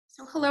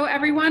So hello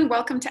everyone,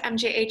 welcome to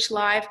MJH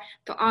Live,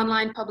 the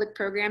online public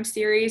program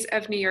series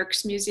of New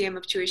York's Museum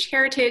of Jewish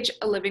Heritage,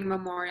 a living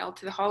memorial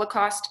to the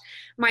Holocaust.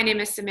 My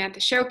name is Samantha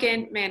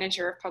Shokin,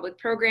 Manager of Public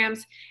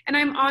Programs, and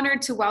I'm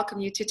honored to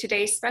welcome you to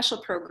today's special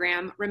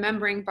program,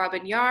 Remembering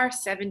Babyn Yar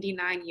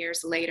 79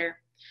 years later.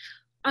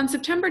 On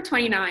September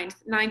 29,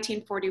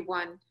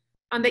 1941,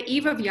 on the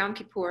eve of Yom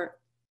Kippur,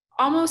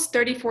 almost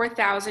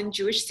 34,000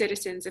 Jewish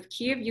citizens of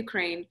Kyiv,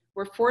 Ukraine,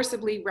 were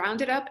forcibly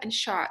rounded up and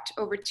shot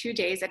over 2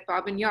 days at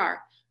Babyn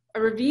Yar,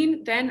 a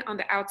ravine then on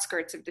the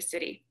outskirts of the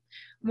city.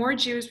 More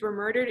Jews were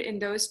murdered in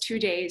those 2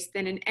 days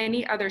than in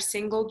any other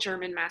single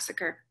German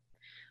massacre.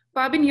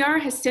 Babyn Yar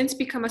has since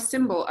become a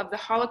symbol of the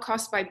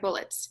Holocaust by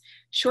bullets,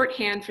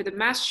 shorthand for the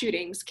mass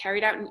shootings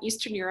carried out in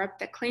Eastern Europe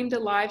that claimed the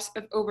lives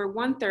of over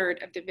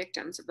 1/3 of the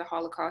victims of the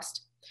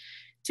Holocaust.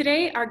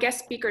 Today, our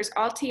guest speakers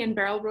Alti and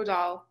Berel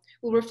Rodal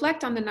will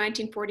reflect on the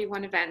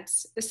 1941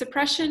 events, the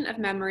suppression of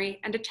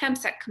memory and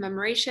attempts at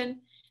commemoration,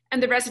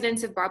 and the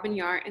residents of Babyn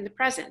Yar in the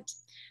present.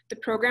 The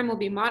program will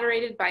be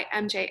moderated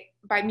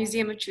by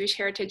Museum of Jewish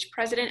Heritage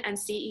President and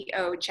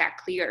CEO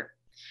Jack Kliger.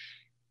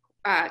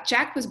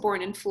 Jack was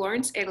born in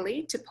Florence,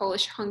 Italy, to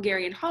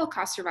Polish-Hungarian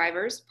Holocaust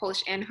survivors,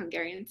 Polish and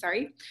Hungarian,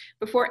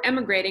 before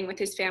emigrating with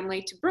his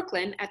family to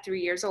Brooklyn at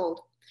 3 years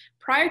old.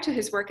 Prior to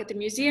his work at the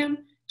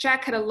museum,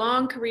 Jack had a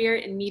long career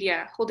in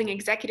media, holding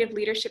executive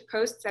leadership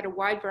posts at a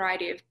wide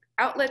variety of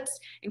outlets,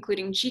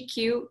 including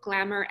GQ,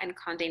 Glamour, and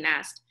Condé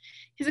Nast.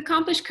 His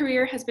accomplished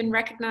career has been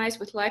recognized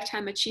with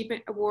Lifetime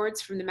Achievement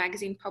Awards from the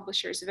Magazine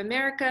Publishers of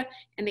America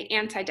and the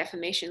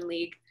Anti-Defamation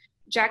League.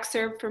 Jack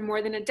served for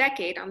more than a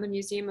decade on the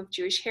Museum of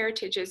Jewish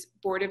Heritage's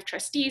Board of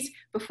Trustees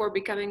before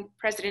becoming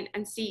president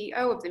and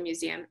CEO of the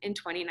museum in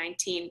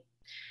 2019.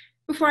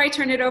 Before I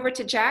turn it over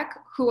to Jack,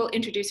 who will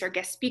introduce our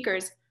guest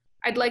speakers,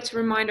 I'd like to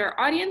remind our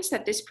audience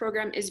that this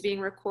program is being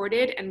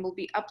recorded and will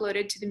be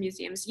uploaded to the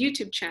museum's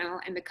YouTube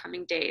channel in the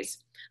coming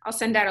days. I'll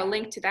send out a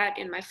link to that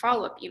in my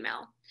follow-up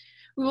email.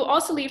 We will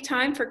also leave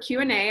time for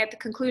Q&A at the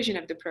conclusion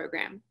of the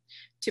program.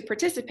 To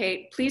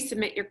participate, please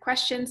submit your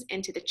questions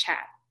into the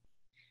chat.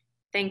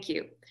 Thank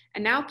you.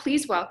 And now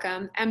please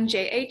welcome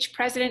MJH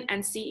President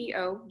and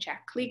CEO,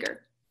 Jack Kliger.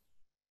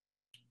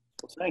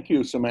 Well, thank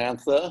you,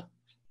 Samantha,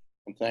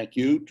 and thank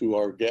you to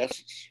our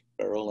guests,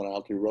 Berel and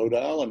Alti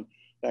Rodal, and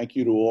thank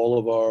you to all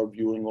of our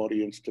viewing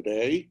audience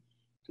today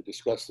to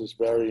discuss this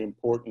very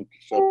important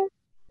subject,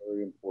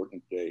 very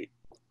important date.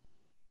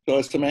 So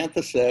as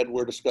Samantha said,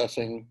 we're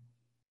discussing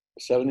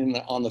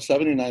on the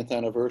 79th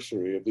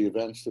anniversary of the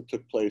events that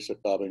took place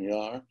at Babyn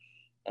Yar,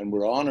 and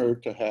we're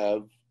honored to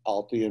have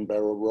Alti and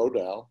Berel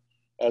Rodal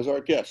as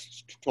our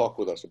guests to talk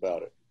with us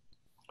about it.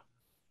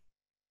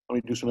 Let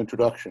me do some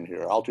introduction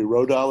here. Alti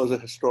Rodal is a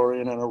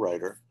historian and a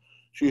writer.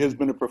 She has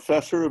been a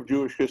professor of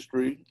Jewish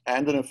history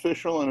and an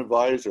official and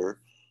advisor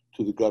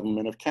to the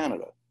government of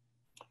Canada.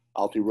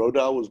 Alti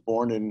Rodal was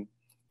born in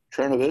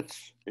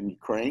Chernovitz in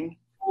Ukraine,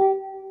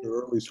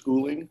 her early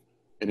schooling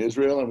in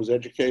Israel, and was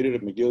educated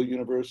at McGill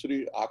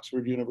University,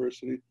 Oxford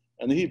University,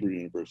 and the Hebrew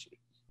University.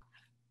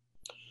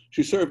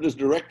 She served as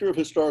Director of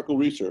Historical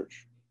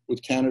Research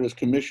with Canada's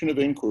Commission of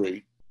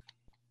Inquiry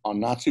on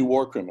Nazi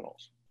war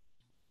criminals,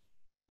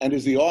 and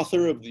is the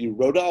author of the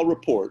Rodal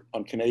Report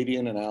on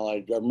Canadian and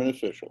Allied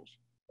government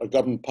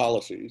government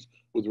policies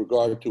with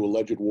regard to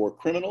alleged war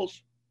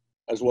criminals,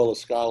 as well as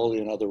scholarly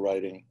and other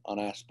writing on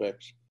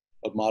aspects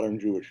of modern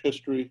Jewish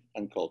history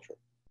and culture.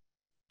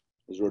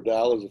 Ms.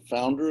 Rodal is a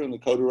founder and the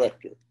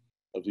co-director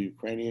of the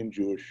Ukrainian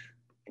Jewish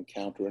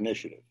Encounter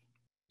Initiative.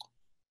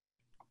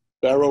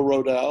 Berel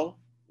Rodal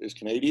is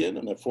Canadian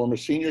and a former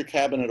senior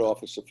cabinet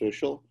office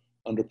official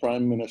under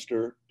Prime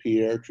Minister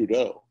Pierre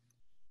Trudeau.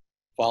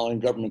 Following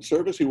government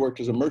service, he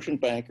worked as a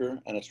merchant banker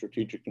and a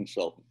strategic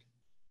consultant.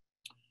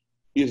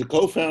 He is a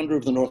co-founder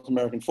of the North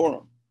American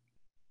Forum,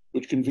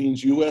 which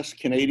convenes US,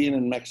 Canadian,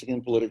 and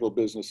Mexican political,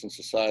 business, and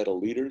societal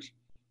leaders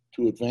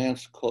to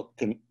advance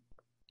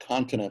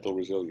continental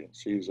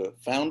resilience. He's a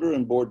founder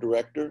and board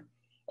director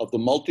of the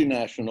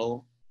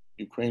multinational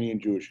Ukrainian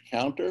Jewish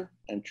Encounter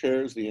and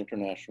chairs the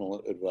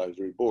International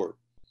Advisory Board.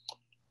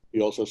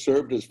 He also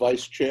served as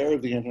vice chair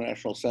of the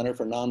International Center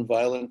for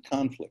Nonviolent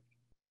Conflict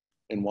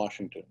in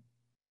Washington.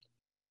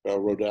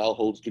 Berel Rodal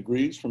holds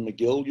degrees from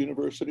McGill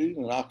University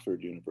and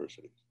Oxford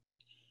University.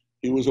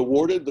 He was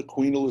awarded the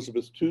Queen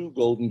Elizabeth II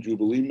Golden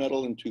Jubilee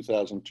Medal in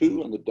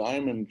 2002 and the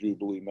Diamond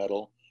Jubilee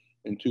Medal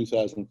in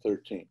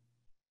 2013.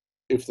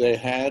 If they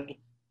had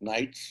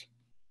knights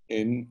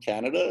in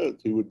Canada,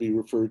 he would be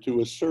referred to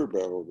as Sir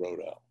Berel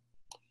Rodal.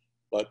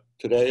 But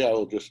today I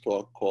will just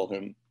call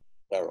him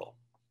Berel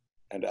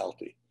and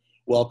Alti.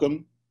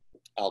 Welcome,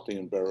 Alti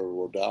and Berel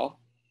Rodal.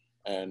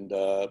 And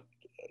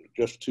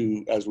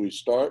as we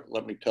start,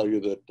 let me tell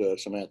you that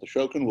Samantha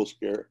Shokin will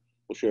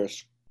share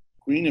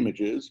screen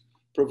images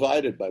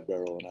provided by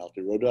Berel and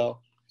Alti Rodal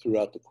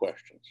throughout the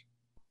questions.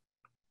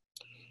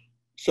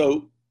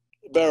 So,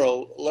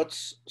 Berel,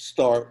 let's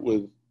start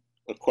with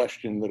a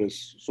question that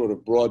is sort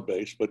of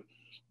broad-based, but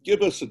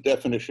give us a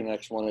definition and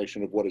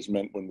explanation of what is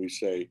meant when we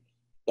say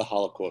the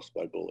Holocaust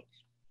by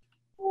bullets.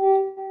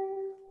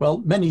 Well,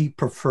 many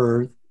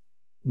prefer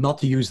not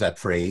to use that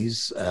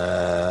phrase,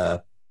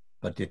 but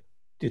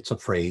it's a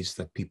phrase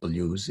that people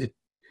use.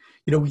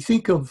 We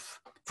think of,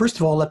 first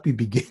of all, let me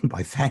begin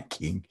by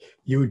thanking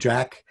you,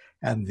 Jack,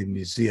 and the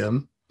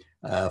museum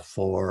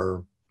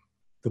for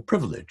the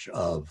privilege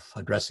of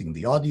addressing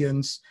the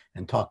audience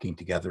and talking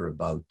together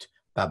about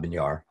Babyn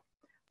Yar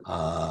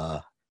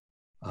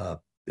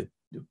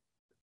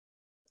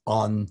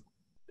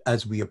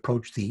as we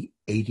approach the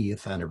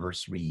 80th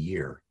anniversary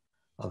year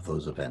of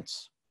those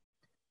events.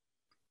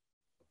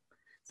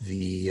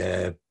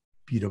 The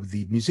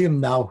museum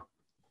now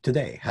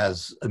today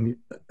has an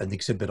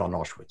exhibit on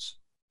Auschwitz.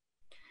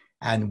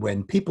 And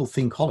when people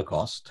think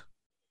Holocaust,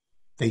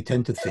 they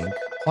tend to think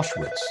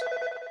Auschwitz.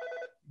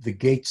 The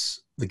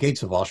gates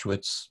of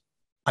Auschwitz,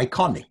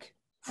 iconic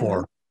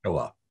for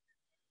Shoah.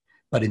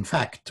 But in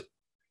fact,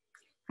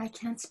 I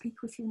can't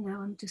speak with you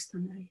now, I'm just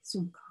on a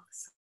Zoom call.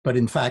 But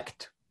in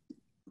fact,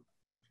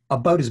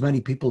 about as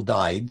many people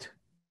died,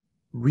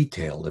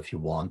 retail if you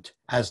want,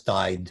 as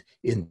died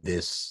in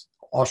this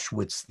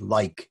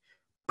Auschwitz-like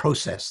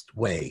processed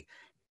way.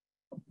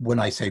 When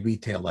I say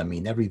retail, I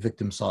mean every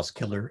victim saw his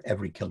killer,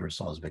 every killer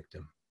saw his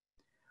victim.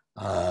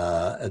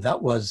 And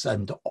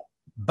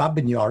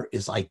Babyn Yar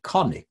is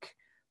iconic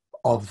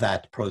of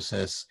that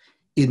process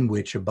in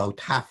which about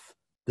half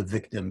the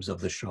victims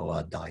of the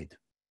Shoah died.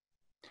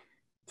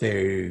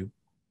 They're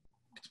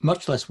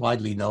much less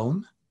widely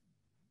known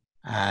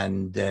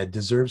and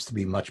deserves to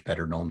be much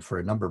better known for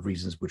a number of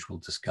reasons which we'll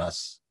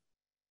discuss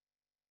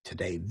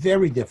today.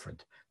 Very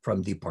different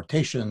from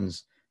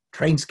deportations,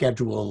 train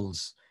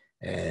schedules,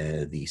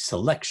 the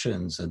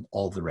selections, and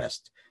all the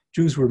rest.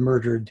 Jews were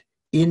murdered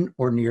in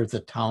or near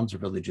the towns or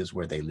villages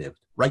where they lived,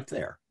 right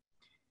there.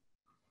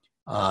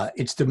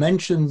 Its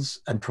dimensions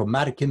and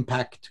traumatic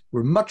impact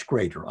were much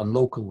greater on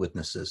local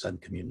witnesses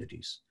and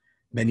communities.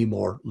 Many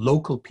more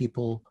local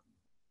people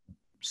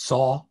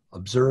saw,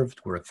 observed,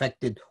 were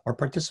affected, or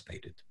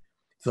participated,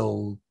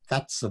 though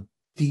that's a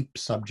deep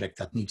subject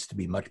that needs to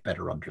be much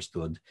better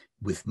understood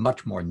with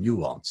much more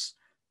nuance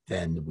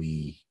than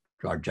we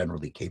are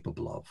generally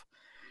capable of.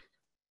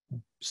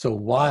 So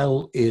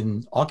while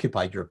in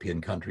occupied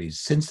European countries,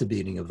 since the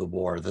beginning of the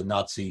war, the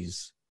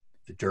Nazis,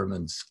 the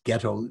Germans,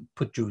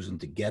 put Jews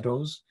into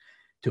ghettos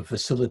to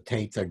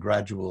facilitate their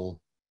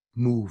gradual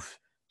move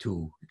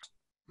to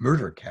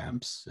murder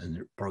camps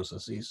and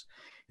processes,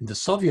 in the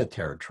Soviet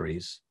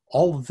territories,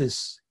 all of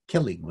this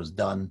killing was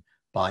done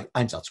by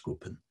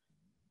Einsatzgruppen,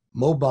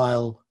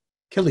 mobile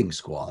killing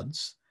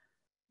squads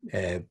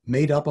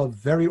made up of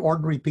very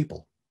ordinary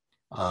people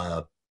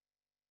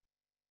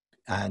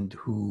and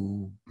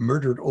who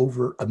murdered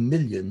over 1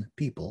 million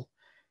people,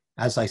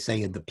 as I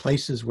say, in the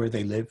places where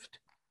they lived,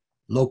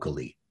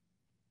 locally,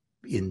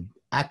 in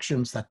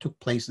actions that took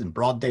place in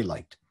broad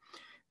daylight.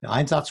 The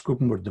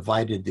Einsatzgruppen were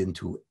divided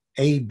into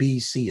A, B,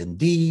 C, and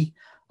D,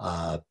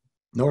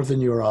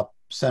 Northern Europe,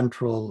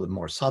 Central, and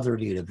more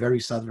southerly, and a very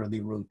southerly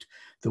route.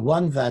 The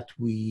one that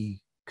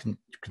we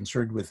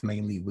concerned with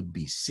mainly would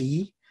be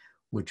C,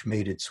 which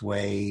made its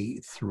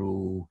way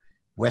through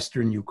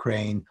Western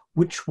Ukraine,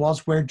 which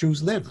was where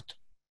Jews lived.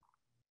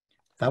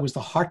 That was the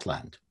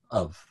heartland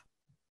of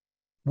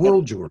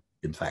world Jewry,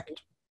 in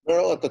fact.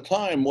 Well, at the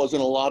time,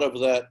 wasn't a lot of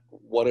that,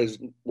 what is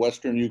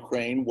Western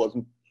Ukraine,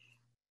 wasn't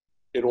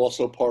it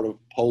also part of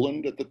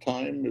Poland at the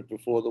time,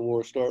 before the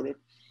war started?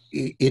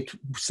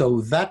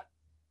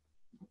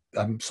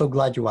 I'm so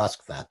glad you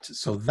asked that.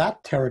 So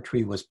that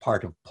territory was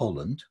part of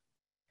Poland,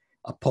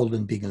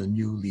 Poland being a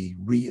newly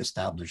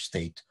re-established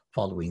state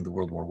following the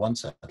World War I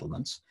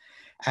settlements.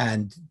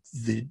 And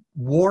the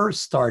war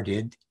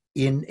started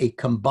in a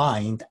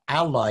combined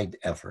allied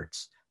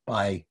efforts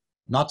by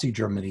Nazi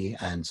Germany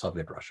and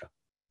Soviet Russia.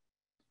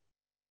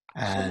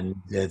 And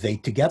they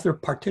together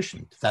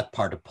partitioned that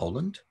part of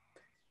Poland.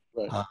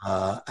 Right.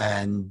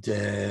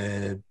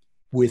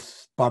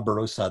 With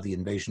Barbarossa, the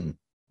invasion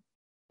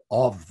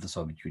of the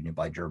Soviet Union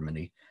by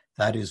Germany,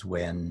 that is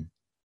when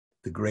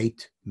the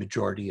great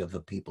majority of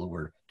the people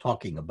we're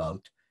talking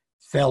about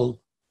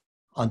fell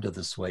under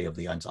the sway of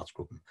the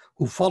Einsatzgruppen,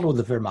 who followed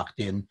the Wehrmacht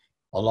in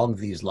along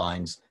these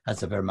lines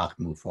as the Wehrmacht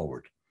moved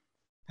forward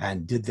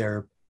and did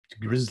their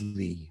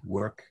grisly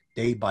work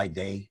day by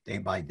day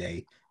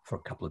for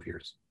a couple of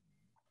years.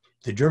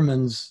 The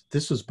Germans,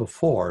 this was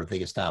before they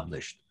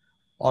established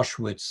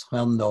Auschwitz,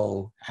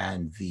 Chelmno,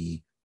 and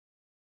the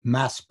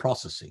mass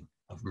processing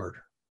of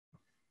murder.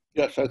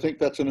 Yes, I think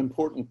that's an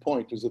important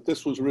point, is that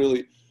this was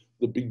really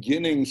the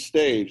beginning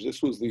stage.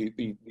 This was the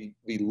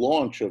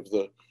launch of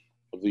the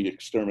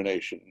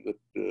extermination.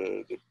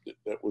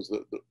 That was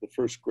the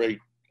first great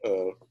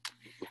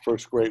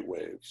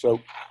wave. So,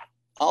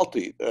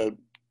 Alti,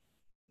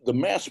 the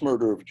mass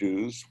murder of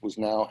Jews was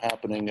now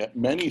happening at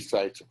many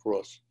sites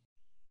across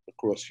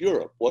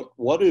Europe.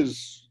 What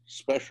is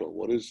special?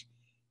 What is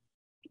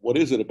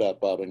it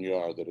about Babyn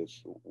Yar that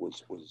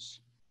was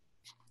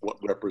what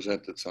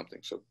represented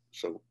something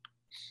so?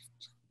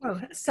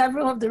 Well,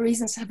 several of the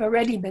reasons have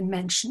already been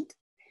mentioned.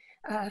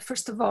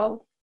 First of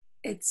all,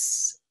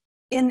 it's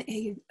in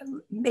a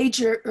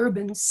major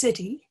urban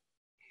city,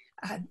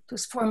 It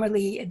was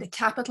formerly the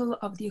capital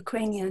of the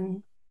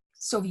Ukrainian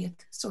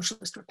Soviet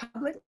Socialist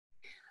Republic.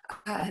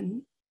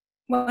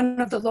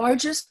 One of the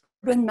largest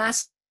urban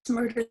mass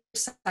murder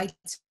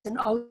sites in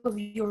all of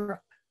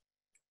Europe.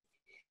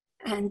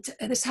 And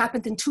this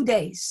happened in 2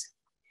 days.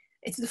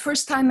 It's the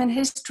first time in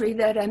history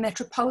that a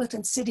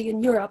metropolitan city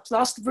in Europe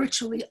lost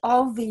virtually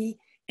all the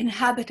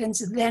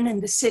inhabitants then in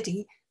the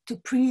city to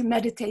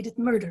premeditated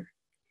murder.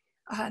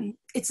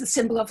 It's a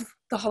symbol of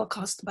the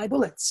Holocaust by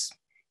bullets.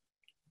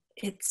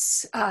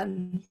 It's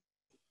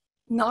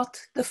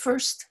not the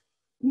first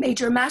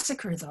major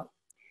massacre, though.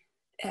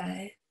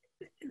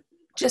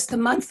 Just a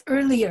month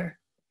earlier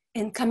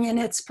in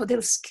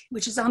Kamieniec-Podilsk,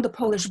 which is on the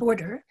Polish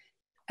border,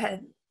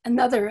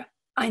 another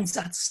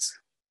Einsatz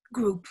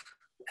group,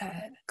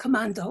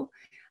 commando,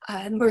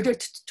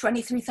 murdered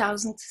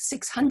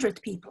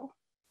 23,600 people.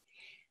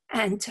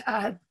 And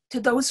to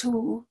those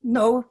who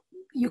know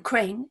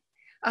Ukraine,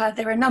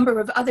 there are a number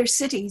of other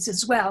cities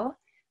as well,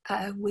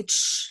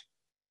 which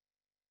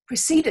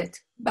preceded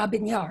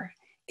Babyn Yar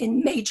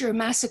in major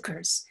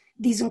massacres.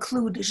 These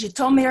include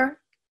Zhytomyr,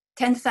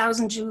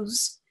 10,000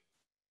 Jews,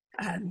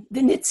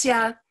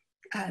 Vinnytsia,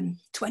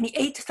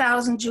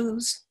 28,000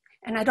 Jews,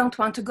 and I don't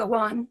want to go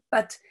on,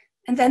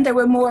 and then there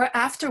were more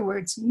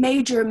afterwards,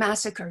 major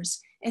massacres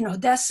in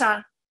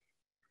Odessa,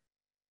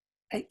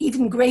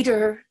 even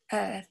greater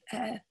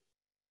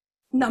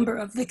number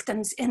of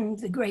victims in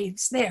the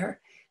graves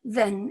there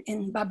than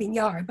in Babyn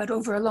Yar, but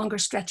over a longer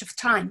stretch of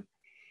time.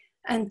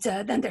 And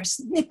then there's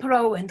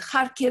Dnipro and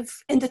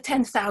Kharkiv in the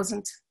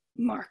 10,000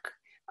 mark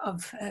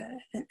of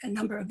a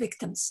number of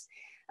victims.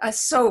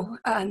 So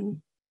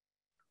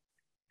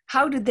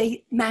how did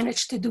they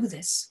manage to do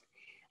this?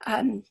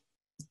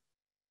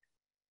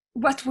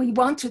 What we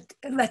want to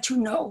let you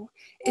know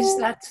is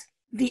that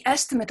the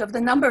estimate of the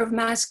number of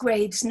mass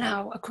graves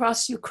now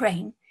across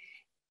Ukraine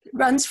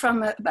runs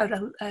from about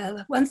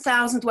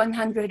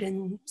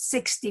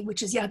 1,160,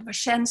 which is Yad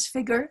Vashem's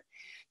figure,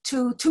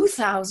 to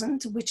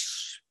 2,000,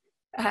 which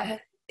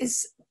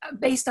is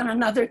based on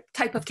another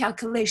type of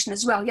calculation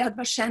as well. Yad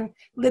Vashem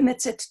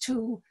limits it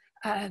to,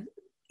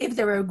 if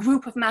there are a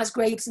group of mass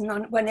graves in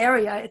one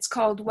area, it's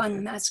called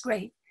one mass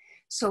grave.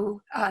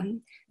 So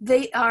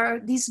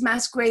these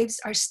mass graves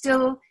are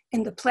still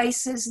in the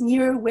places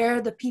near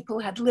where the people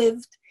had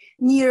lived,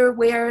 near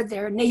where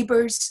their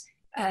neighbors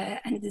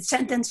and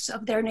descendants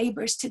of their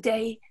neighbors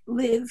today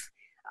live.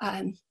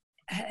 And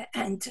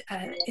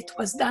it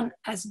was done,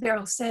 as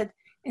Berel said,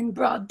 in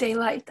broad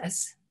daylight,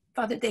 as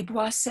Father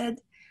Desbois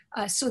said,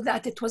 so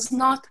that it was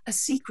not a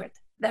secret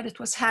that it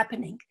was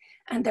happening.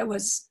 And there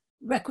was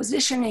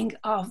requisitioning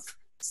of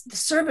the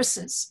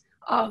services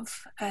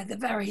of the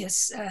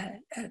various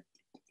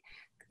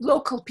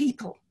local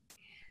people.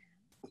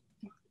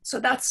 So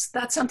that's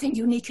something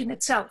unique in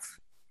itself.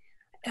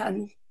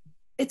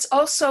 It's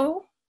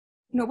also,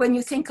 when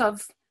you think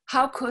of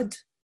how could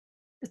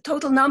the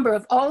total number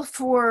of all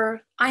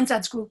four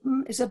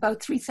Einsatzgruppen is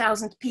about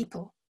 3,000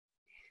 people.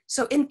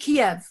 So in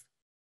Kyiv,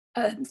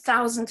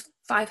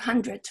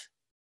 1,500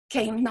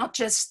 came, not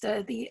just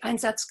the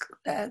Einsatz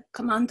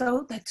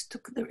commando that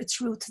took its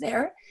route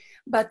there,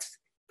 but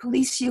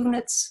police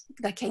units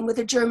that came with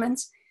the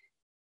Germans.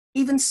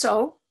 Even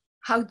so,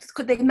 how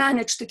could they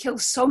manage to kill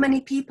so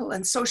many people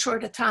in so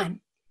short a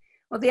time?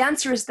 Well, the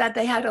answer is that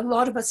they had a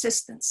lot of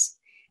assistance.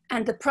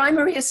 And the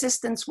primary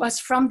assistance was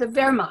from the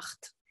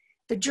Wehrmacht,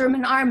 the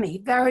German army,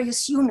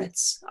 various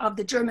units of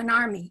the German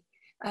army.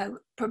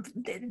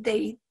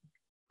 They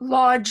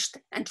lodged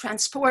and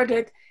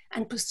transported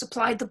and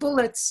supplied the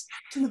bullets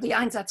to the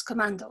Einsatz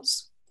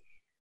commandos.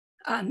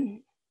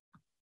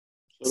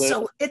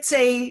 So it's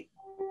a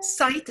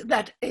site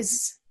that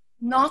is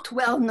not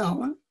well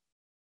known,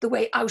 the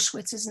way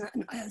Auschwitz is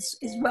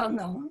well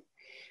known,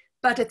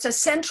 but it's a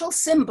central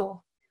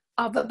symbol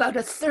of about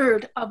a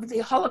third of the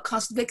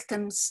Holocaust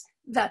victims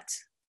that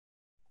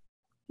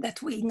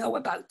we know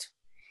about.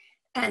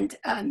 And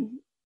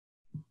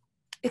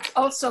it's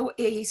also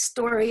a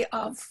story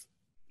of,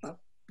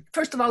 well,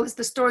 first of all, it's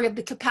the story of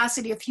the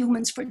capacity of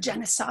humans for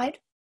genocide.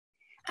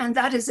 And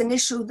that is an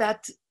issue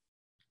that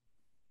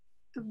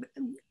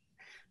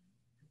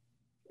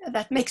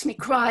makes me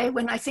cry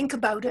when I think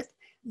about it,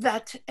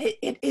 that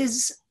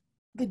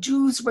the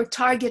Jews were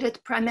targeted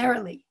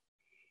primarily.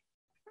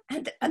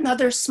 And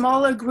another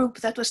smaller group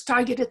that was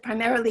targeted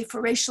primarily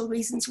for racial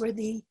reasons were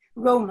the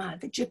Roma,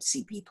 the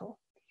Gypsy people.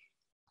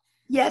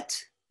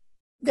 Yet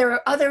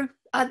there are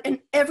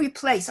in every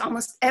place,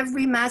 almost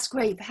every mass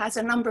grave has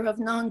a number of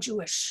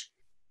non-Jewish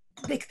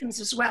victims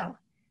as well.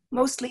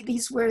 Mostly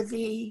these were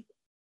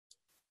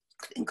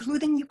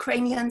including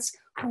Ukrainians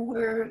who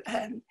were,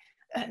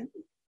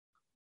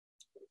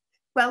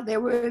 they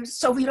were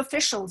Soviet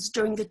officials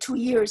during the 2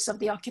 years of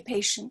the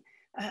occupation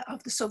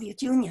of the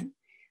Soviet Union.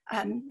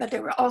 But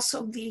there were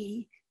also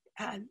the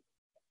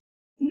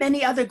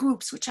many other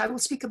groups, which I will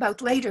speak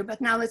about later,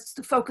 but now let's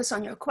focus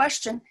on your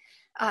question.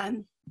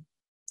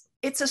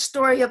 It's a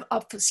story of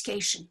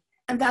obfuscation,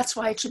 and that's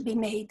why it should be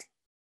made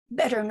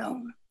better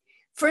known.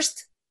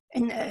 First,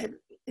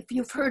 if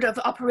you've heard of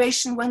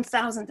Operation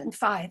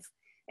 1005,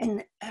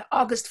 in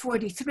August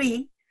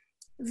 43,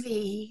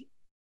 the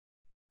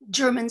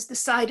Germans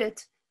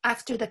decided,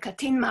 after the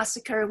Katyn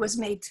massacre was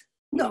made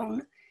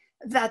known,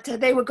 that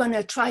they were going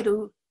to try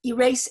to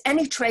erase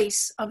any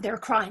trace of their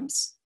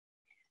crimes.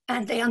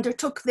 And they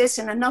undertook this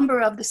in a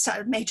number of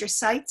the major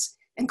sites,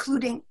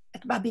 including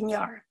at Babyn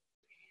Yar.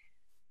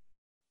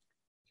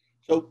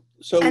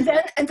 And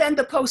then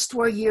the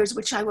post-war years,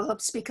 which I will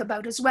speak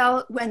about as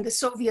well, when the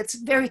Soviets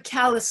very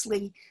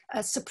callously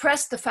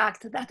suppressed the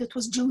fact that it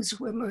was Jews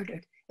who were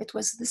murdered. It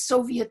was the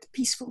Soviet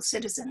peaceful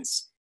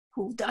citizens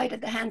who died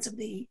at the hands of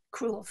the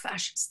cruel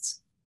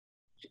fascists.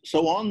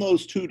 So on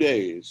those 2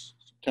 days,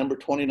 September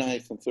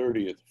 29th and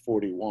 30th,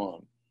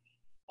 41,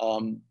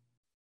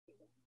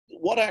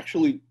 what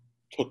actually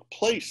took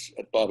place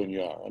at Babyn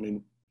Yar? I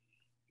mean,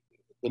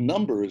 the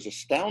number is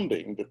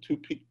astounding. The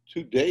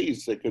 2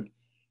 days they could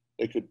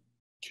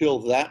kill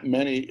that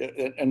many,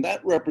 and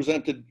that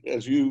represented,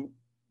 as you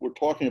were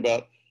talking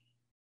about,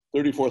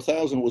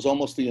 34,000 was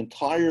almost the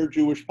entire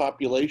Jewish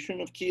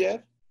population of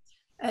Kyiv?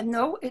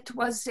 No, it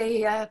was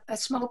a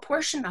small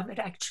portion of it,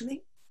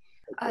 actually.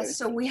 Okay.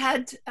 So we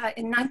had,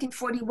 in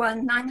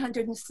 1941,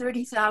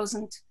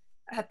 930,000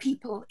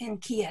 people in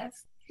Kyiv.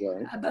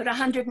 Right. About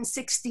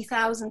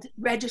 160,000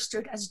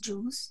 registered as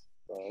Jews.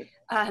 Right.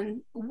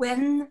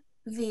 When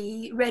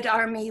the Red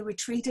Army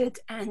retreated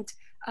and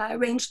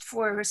arranged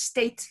for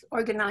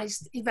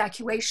state-organized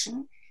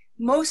evacuation,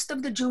 most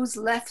of the Jews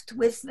left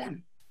with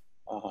them.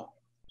 Uh-huh.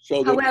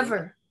 So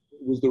however,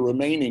 it was the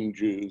remaining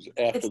Jews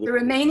after it's the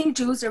remaining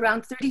Jews,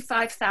 around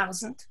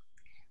 35,000,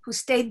 who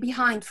stayed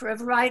behind for a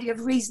variety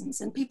of reasons.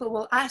 And people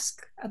will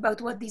ask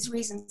about what these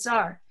reasons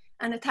are.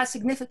 And it has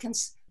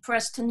significance for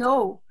us to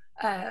know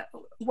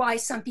why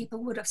some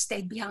people would have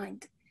stayed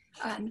behind.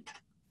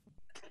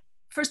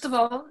 First of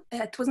all,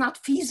 it was not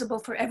feasible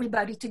for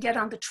everybody to get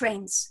on the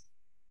trains.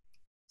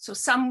 So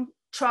some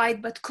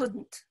tried but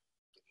couldn't.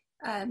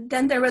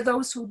 Then there were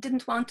those who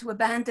didn't want to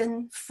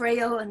abandon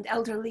frail and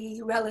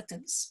elderly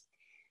relatives.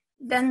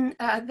 Then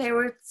there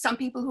were some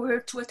people who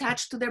were too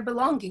attached to their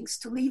belongings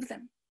to leave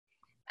them.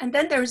 And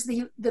then there's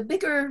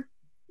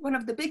one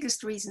of the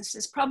biggest reasons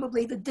is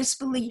probably the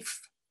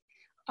disbelief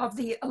of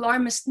the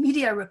alarmist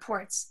media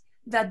reports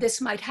that this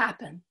might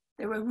happen.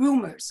 There were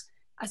rumors.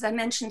 As I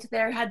mentioned,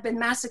 there had been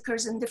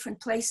massacres in different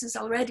places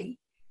already,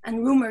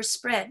 and rumors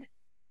spread,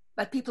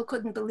 but people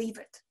couldn't believe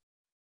it.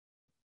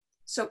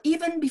 So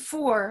even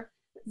before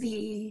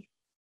the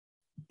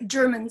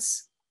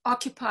Germans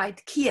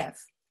occupied Kyiv,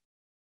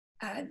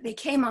 they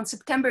came on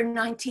September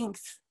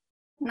 19th,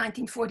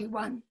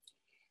 1941.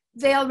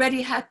 They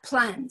already had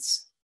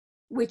plans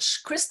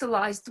which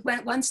crystallized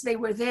once they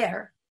were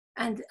there,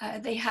 and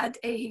they had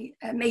a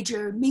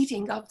major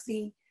meeting of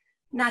the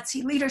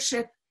Nazi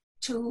leadership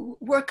to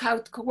work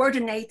out,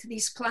 coordinate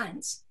these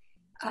plans.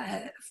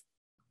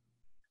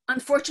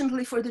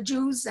 Unfortunately for the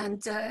Jews,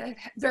 and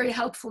very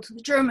helpful to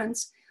the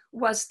Germans,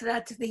 was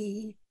that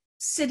the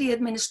city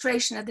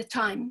administration at the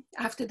time,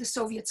 after the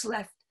Soviets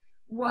left,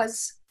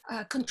 was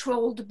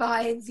controlled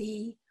by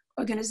the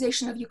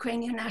Organization of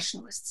Ukrainian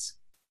Nationalists.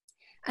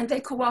 And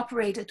they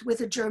cooperated with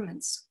the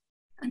Germans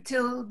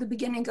until the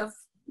beginning of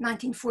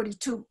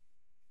 1942.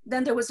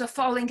 Then there was a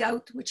falling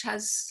out, which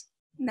has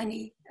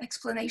many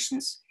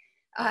explanations.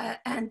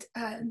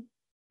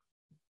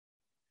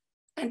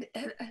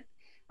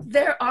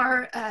 There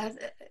are,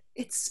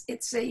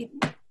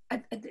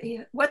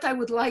 what I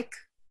would like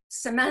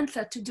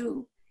Samantha to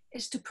do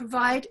is to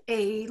provide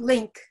a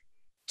link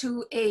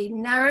to a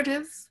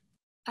narrative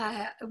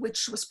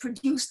which was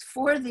produced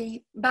for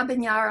the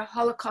Babyn Yar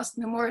Holocaust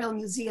Memorial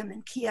Museum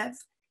in Kyiv,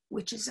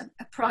 which is a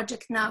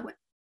project now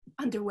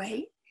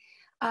underway.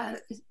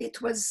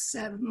 It was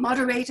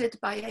moderated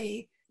by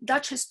a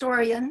Dutch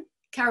historian,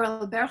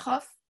 Karel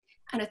Berghoff,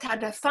 and it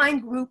had a fine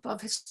group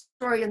of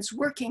historians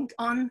working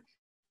on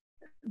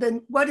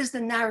what is the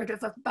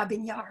narrative of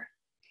Babyn Yar.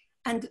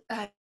 And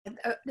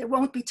there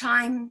won't be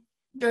time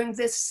during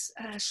this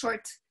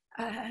short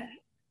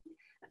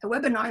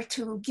webinar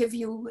to give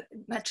you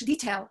much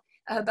detail,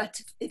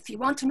 but if you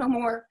want to know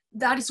more,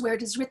 that is where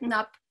it is written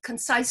up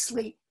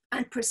concisely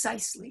and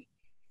precisely.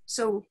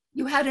 So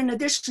you had, in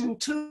addition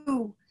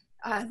to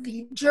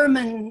the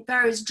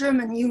various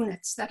German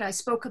units that I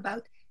spoke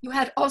about, you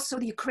had also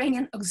the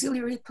Ukrainian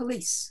auxiliary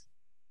police.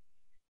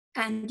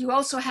 And you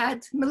also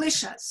had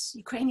militias,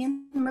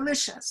 Ukrainian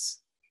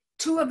militias.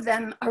 Two of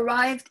them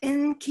arrived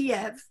in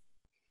Kyiv.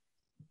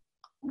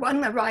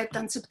 One arrived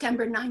on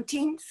September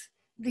 19th,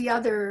 the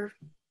other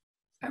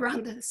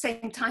around the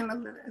same time, a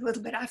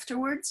little bit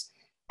afterwards.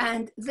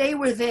 And they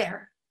were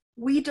there.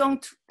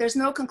 There's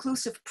no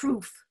conclusive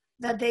proof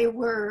that they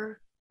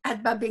were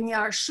at Babyn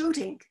Yar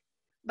shooting,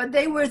 but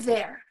they were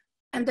there.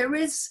 And there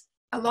is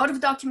a lot of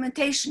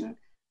documentation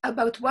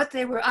about what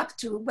they were up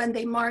to when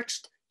they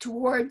marched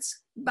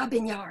towards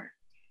Babyn Yar.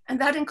 And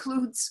that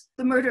includes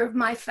the murder of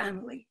my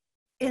family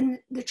in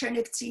the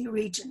Chernivtsi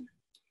region.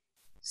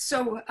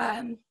 So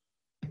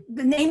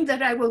the name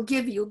that I will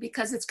give you,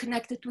 because it's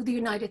connected with the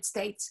United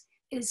States,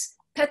 is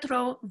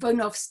Petro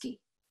Wojnowski.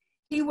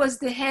 He was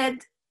the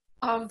head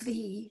of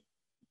the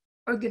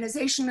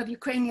organization of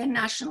Ukrainian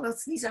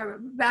nationalists. These are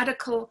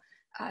radical,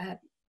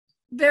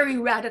 very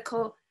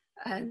radical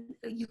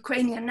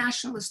Ukrainian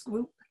nationalist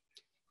group.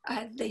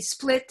 They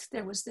split.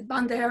 There was the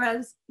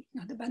Banderas,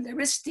 the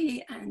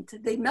Banderisti, and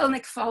the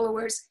Melnik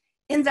followers.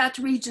 In that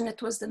region,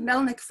 it was the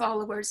Melnik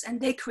followers, and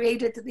they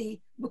created the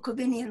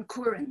Bukovinian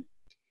Kuren.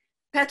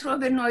 Petro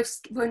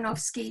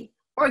Vernovsky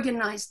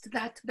organized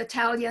that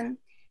battalion.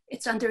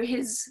 It's under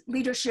his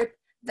leadership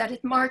that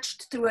it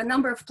marched through a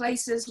number of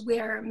places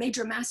where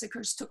major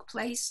massacres took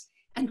place,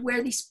 and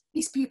where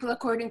these people,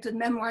 according to the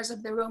memoirs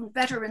of their own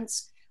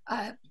veterans,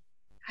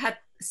 had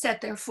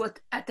set their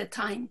foot at the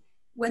time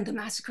when the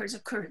massacres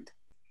occurred.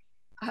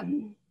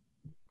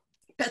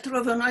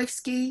 Petro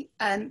Vernovsky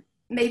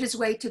made his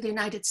way to the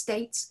United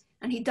States,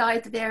 and he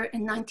died there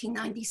in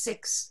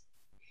 1996.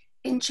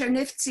 In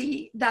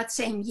Chernivtsi that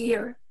same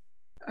year,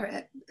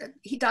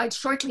 he died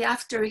shortly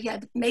after he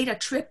had made a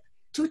trip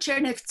to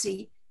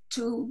Chernivtsi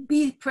to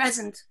be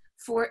present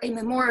for a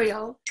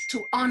memorial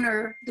to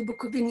honor the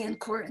Bukovinian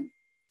Kuren.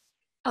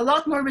 A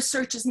lot more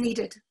research is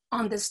needed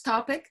on this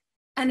topic,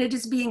 and it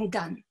is being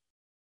done.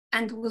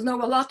 And we'll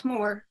know a lot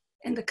more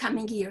in the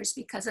coming years,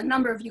 because a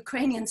number of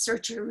Ukrainian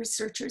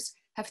researchers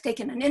have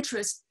taken an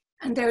interest,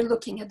 and they're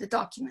looking at the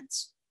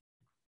documents.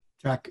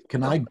 Jack,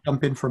 can I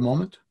jump in for a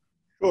moment?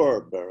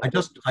 Sure, Berel.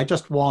 I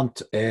just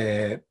want,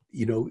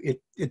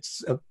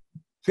 it's a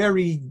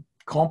very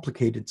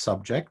complicated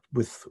subject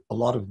with a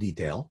lot of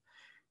detail.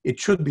 It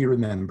should be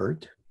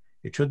remembered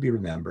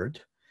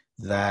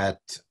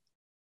that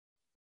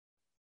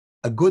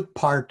a good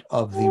part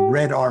of the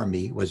Red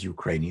Army was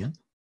Ukrainian.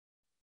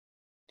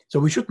 So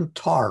we shouldn't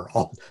tar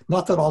all,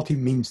 not that Alti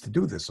means to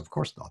do this, of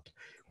course not.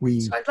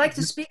 So I'd like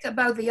to speak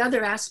about the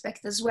other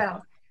aspect as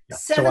well. Yeah.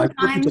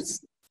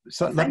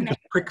 Let me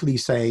just quickly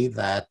say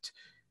that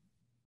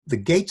the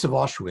gates of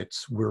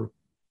Auschwitz were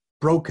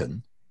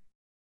broken.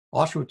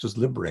 Auschwitz was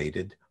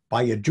liberated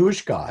by a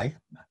Jewish guy.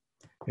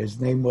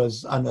 His name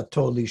was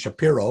Anatoly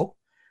Shapiro,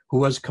 who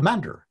was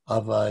commander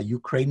of a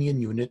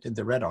Ukrainian unit in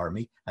the Red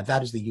Army, and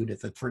that is the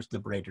unit that first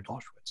liberated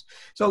Auschwitz.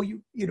 So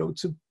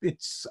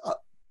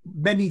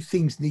many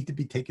things need to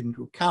be taken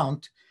into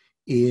account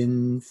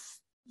in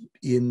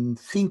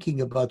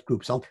thinking about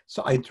groups.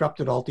 So I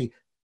interrupted Alti.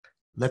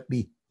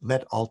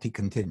 Let Alti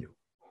continue.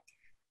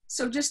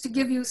 So just to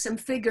give you some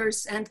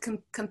figures and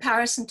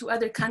comparison to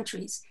other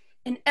countries,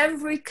 in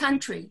every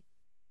country,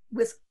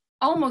 with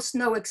almost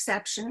no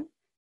exception,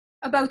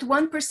 about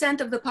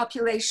 1% of the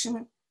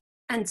population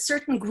and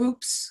certain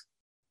groups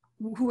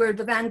who were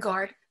the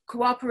vanguard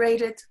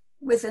cooperated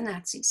with the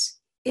Nazis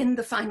in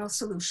the final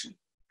solution.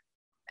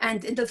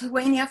 And in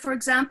Lithuania, for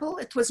example,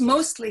 it was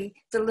mostly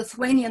the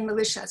Lithuanian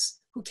militias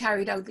who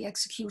carried out the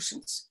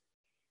executions.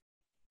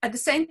 At the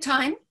same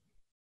time,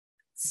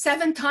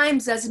 7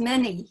 times as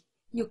many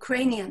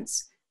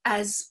Ukrainians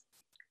as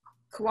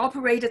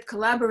collaborated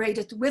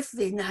with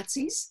the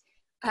Nazis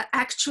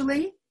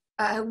actually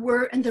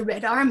were in the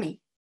Red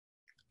Army.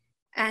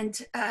 And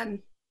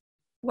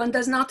one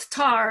does not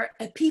tar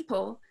a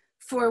people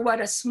for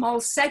what a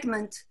small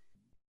segment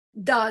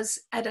does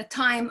at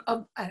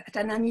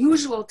an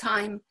unusual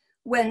time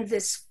when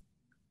this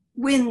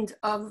wind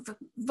of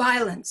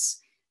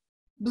violence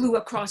blew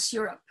across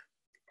Europe,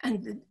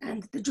 and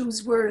the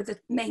Jews were the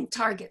main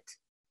target.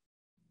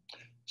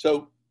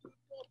 So,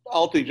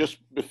 Alti, just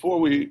before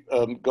we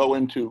go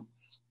into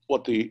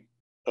what the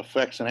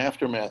effects and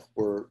aftermath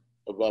were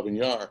of Babyn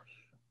Yar,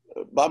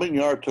 Babyn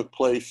Yar took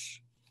place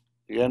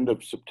the end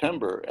of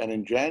September, and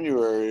in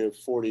January of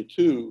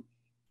 42,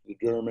 the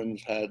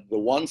Germans had the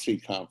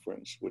Wannsee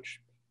Conference, which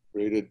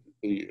created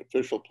the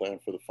official plan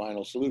for the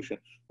final solution.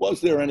 Was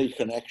there any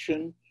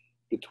connection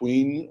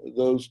between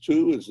those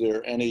two? Is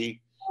there anything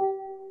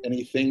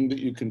that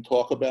you can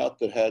talk about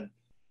that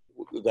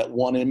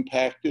one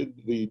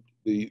impacted the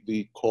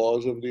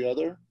cause of the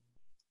other?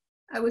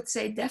 I would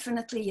say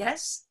definitely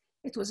yes.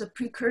 It was a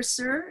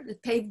precursor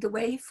that paved the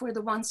way for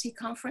the Wannsee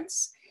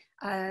Conference.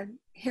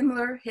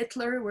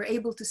 Hitler were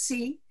able to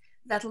see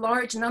that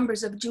large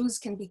numbers of Jews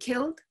can be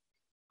killed,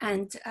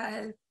 and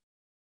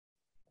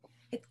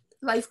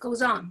life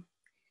goes on,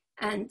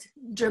 and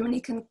Germany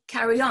can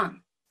carry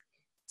on.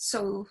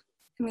 So,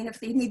 I mean, if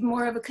they need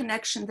more of a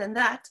connection than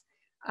that,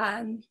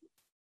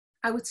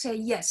 I would say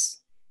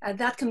yes.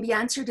 That can be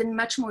answered in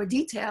much more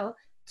detail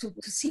to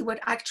see what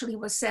actually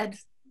was said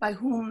by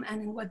whom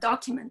and in what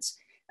documents,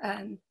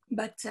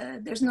 but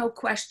there's no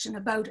question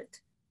about it.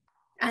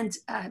 And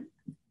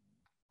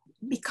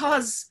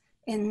because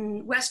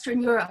in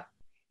Western Europe,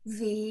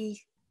 the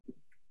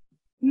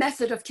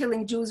method of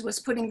killing Jews was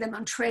putting them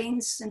on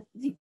trains and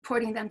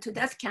deporting them to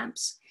death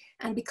camps,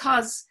 and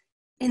because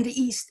in the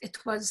East it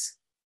was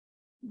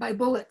by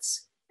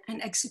bullets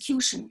and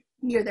execution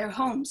near their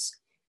homes,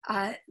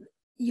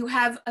 you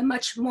have a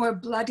much more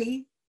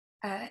bloody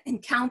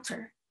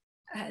encounter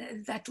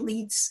that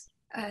leads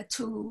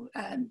to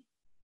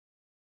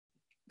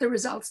the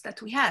results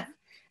that we have.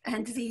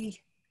 And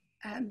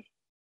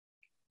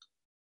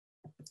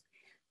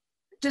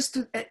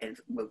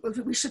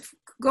we should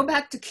go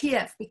back to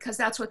Kyiv, because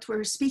that's what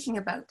we're speaking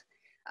about.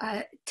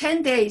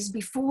 10 days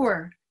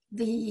before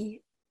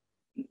the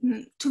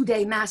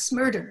two-day mass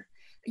murder,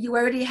 you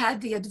already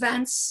had the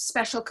advanced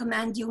special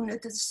command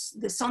unit,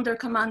 the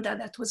Sonderkommando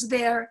that was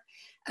there.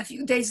 A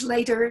few days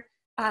later,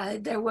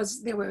 there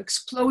were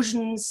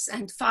explosions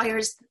and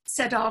fires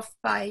set off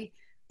by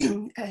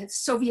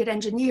Soviet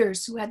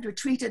engineers who had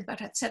retreated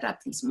but had set up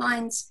these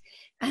mines.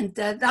 And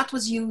that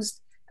was used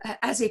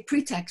as a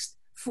pretext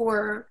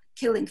for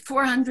killing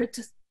 400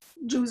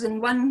 Jews in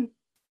one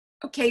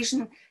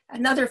occasion,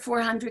 another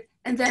 400,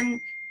 and then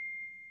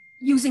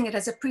using it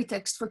as a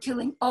pretext for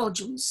killing all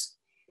Jews.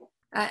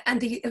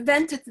 And the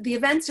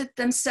events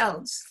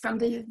themselves, from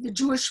the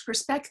Jewish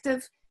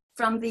perspective,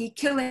 from the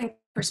killing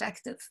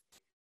perspective.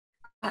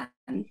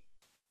 If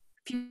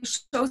you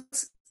show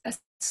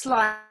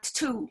slide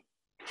 2,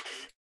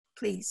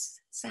 please,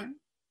 Sam.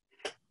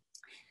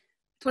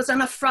 It was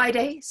on a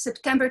Friday,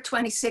 September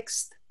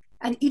 26th.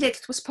 An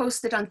edict was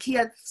posted on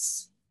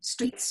Kyiv's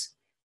streets,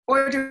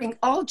 ordering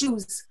all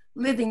Jews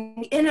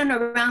living in and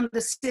around the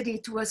city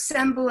to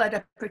assemble at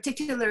a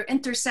particular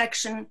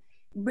intersection,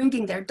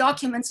 bringing their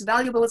documents,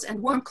 valuables,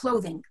 and warm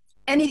clothing.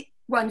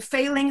 Anyone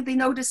failing, the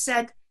notice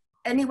said,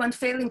 anyone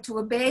failing to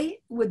obey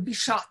would be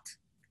shot.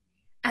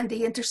 And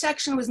the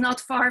intersection was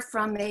not far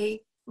from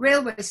a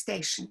railway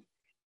station.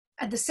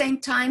 At the same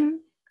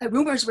time,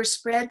 rumors were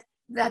spread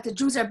that the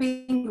Jews are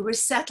being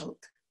resettled.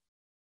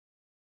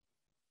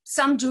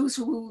 Some Jews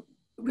who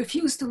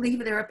refused to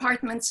leave their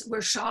apartments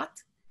were shot.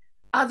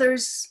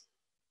 Others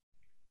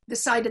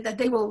decided that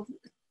they will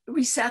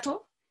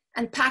resettle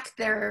and pack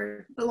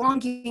their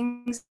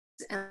belongings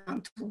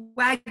and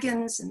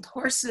wagons and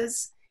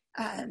horses.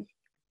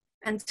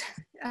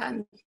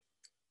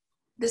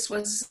 This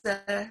was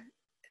the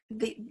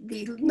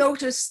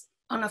notice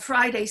on a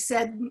Friday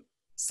said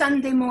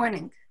Sunday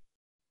morning.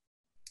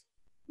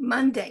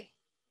 Monday,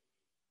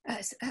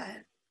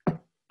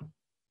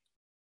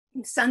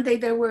 Sunday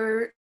there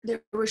were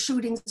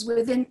shootings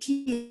within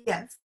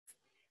Kyiv,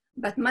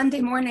 but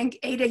Monday morning,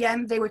 8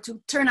 a.m., they were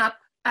to turn up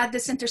at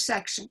this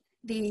intersection.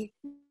 The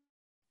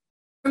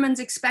Germans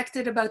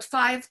expected about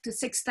 5,000 to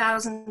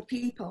 6,000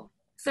 people.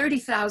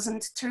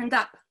 30,000 turned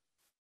up.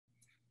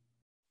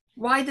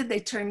 Why did they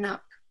turn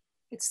up?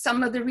 It's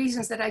some of the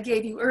reasons that I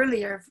gave you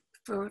earlier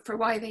for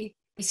why they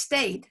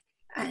stayed.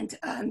 And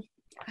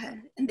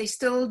they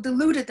still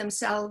deluded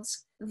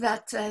themselves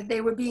that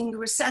they were being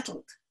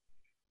resettled.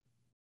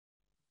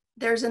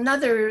 There's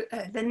another,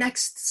 the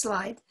next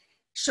slide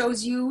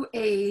shows you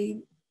a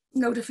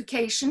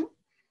notification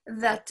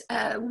that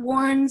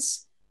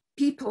warns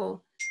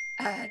people,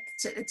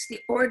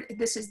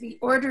 this is the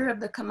order of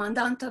the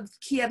Commandant of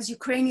Kyiv's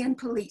Ukrainian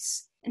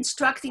police,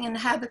 instructing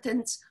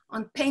inhabitants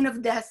on pain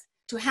of death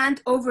to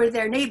hand over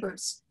their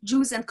neighbors,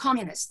 Jews and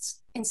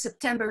communists, in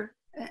September,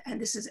 and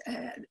this is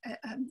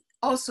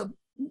also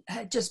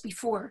just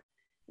before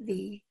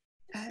the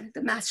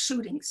mass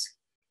shootings.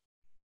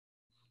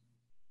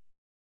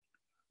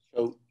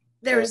 So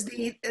there's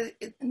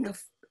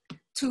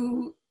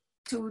to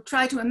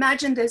try to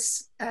imagine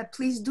this,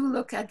 please do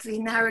look at the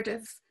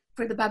narrative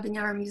for the Babyn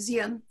Yar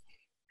Museum.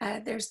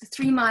 There's the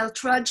 3-mile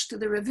trudge to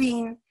the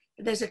ravine.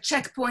 There's a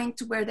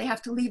checkpoint where they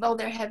have to leave all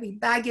their heavy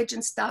baggage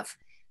and stuff.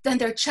 Then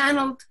they're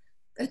channeled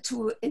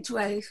into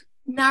a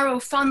narrow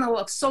funnel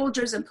of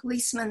soldiers and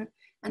policemen,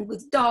 and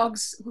with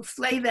dogs who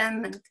flay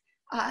them,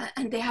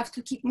 and they have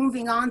to keep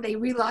moving on. They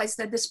realize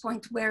at this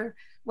point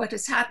what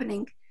is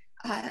happening,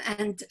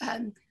 and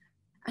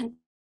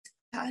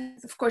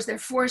of course they're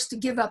forced to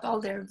give up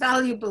all their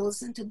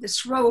valuables and to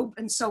disrobe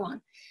and so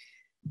on.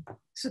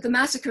 So the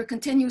massacre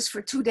continues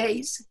for 2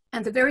 days,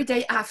 and the very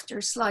day after,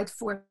 slide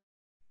 4.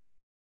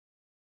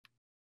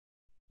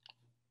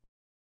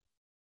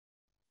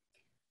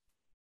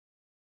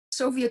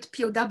 Soviet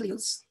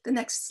POWs, the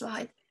next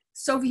slide.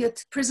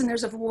 Soviet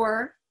prisoners of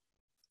war,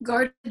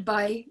 guarded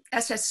by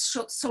SS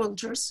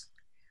soldiers,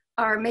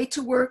 are made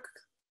to work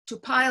to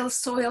pile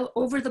soil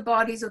over the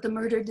bodies of the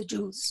murdered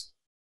Jews.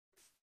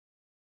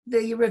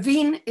 The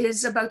ravine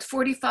is about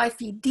 45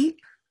 feet deep,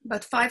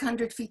 about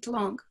 500 feet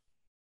long.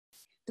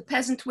 The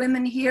peasant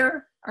women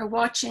here are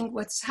watching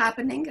what's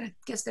happening. I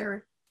guess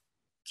they're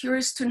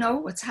curious to know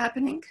what's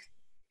happening.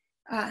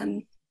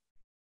 Then,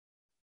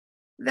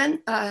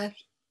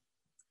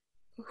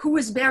 who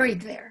is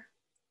buried there?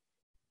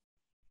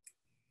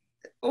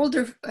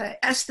 Older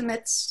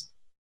estimates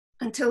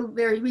until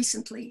very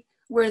recently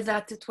were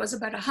that it was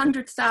about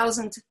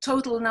 100,000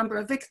 total number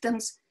of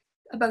victims,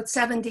 about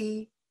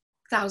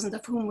 70,000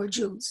 of whom were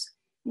Jews.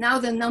 Now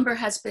the number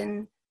has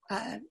been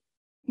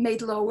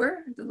made lower.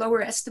 The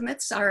lower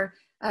estimates are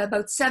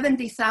about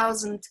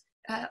 70,000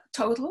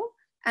 total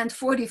and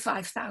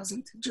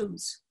 45,000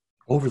 Jews.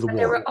 Over the war.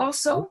 There were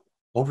also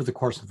over the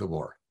course of the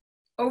war.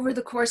 Over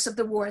the course of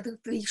the war,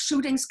 the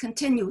shootings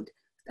continued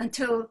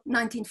until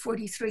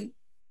 1943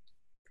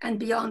 and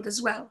beyond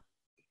as well.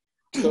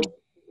 So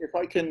if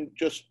I can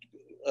just,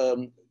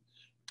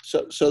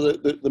 so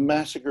the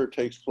massacre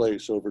takes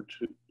place over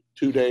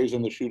two days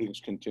and the shootings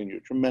continue.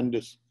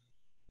 Tremendous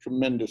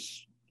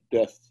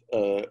death,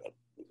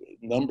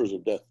 numbers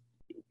of death.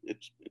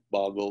 It's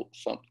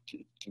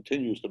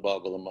continues to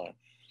boggle the mind.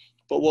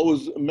 But what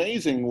was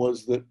amazing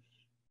was that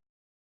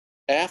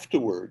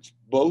afterwards,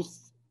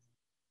 both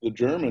the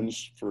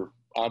Germans, for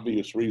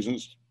obvious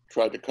reasons,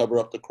 tried to cover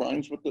up the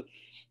crimes, but the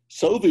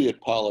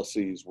Soviet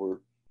policies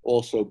were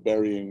also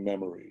burying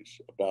memories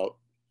about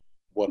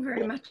what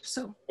very much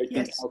so. taking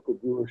Yes. out the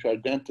Jewish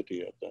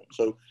identity of them.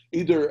 So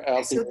either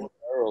Alti or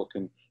Berel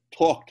can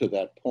talk to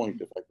that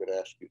point, if I could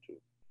ask you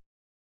to.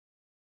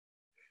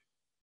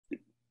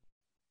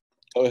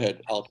 Go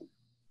ahead, Alti.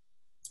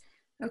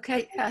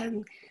 Okay.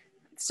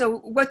 So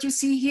what you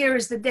see here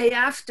is the day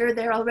after.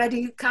 They're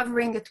already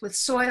covering it with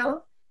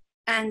soil.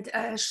 And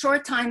a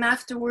short time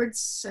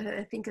afterwards,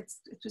 I think it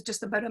was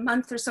just about a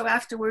month or so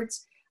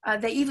afterwards,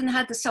 they even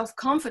had the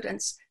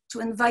self-confidence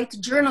to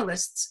invite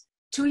journalists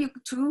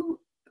to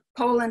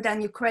Poland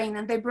and Ukraine,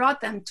 and they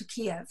brought them to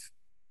Kyiv.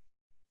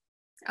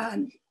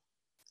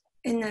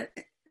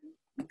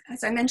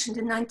 As I mentioned,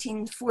 in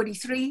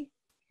 1943,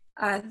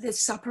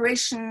 this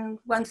Operation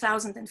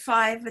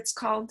 1005, it's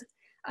called,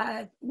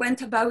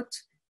 went about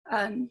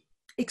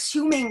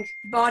exhuming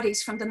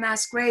bodies from the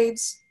mass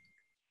graves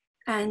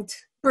and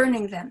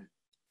burning them.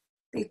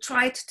 They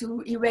tried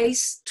to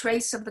erase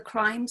trace of the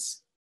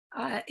crimes.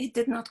 It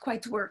did not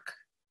quite work.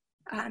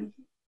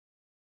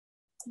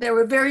 There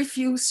were very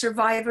few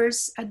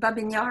survivors at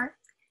Babyn Yar.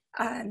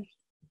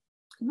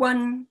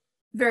 One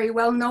very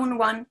well-known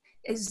one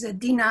is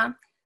Dina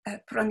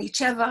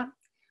Pronicheva,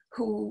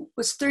 who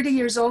was 30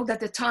 years old at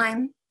the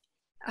time.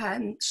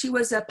 She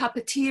was a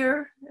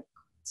puppeteer,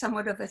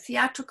 somewhat of a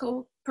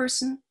theatrical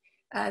person.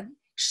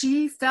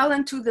 She fell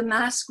into the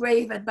mass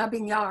grave at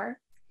Babyn Yar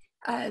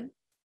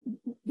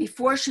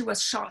before she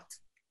was shot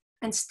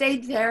and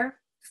stayed there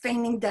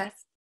feigning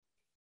death.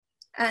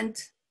 And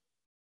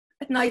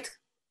at night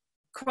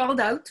crawled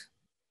out,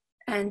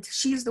 and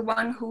she's the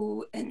one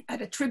who,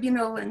 at a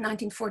tribunal in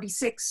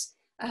 1946,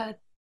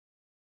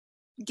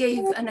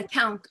 gave an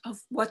account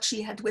of what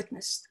she had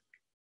witnessed.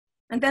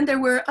 And then there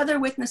were other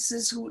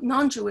witnesses,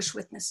 non-Jewish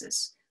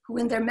witnesses, who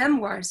in their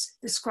memoirs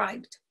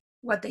described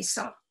what they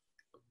saw.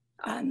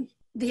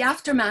 The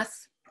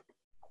aftermath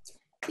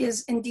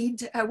is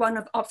indeed one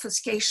of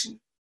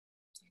obfuscation.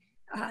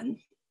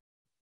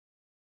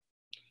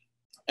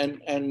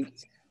 And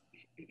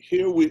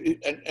here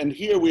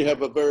we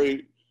have a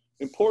very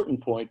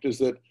important point, is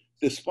that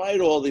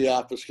despite all the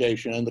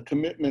obfuscation and the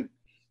commitment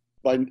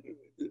by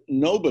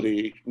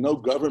nobody, no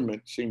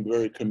government seemed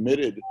very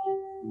committed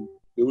to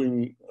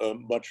doing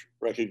much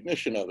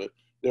recognition of it,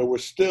 there were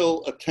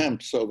still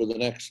attempts over the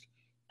next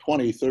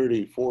 20,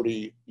 30,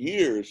 40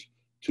 years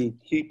to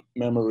keep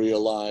memory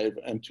alive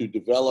and to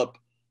develop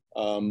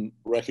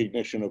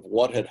recognition of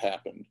what had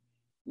happened,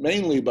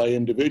 mainly by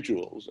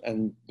individuals,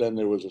 and then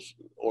there was this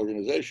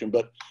organization.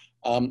 But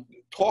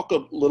talk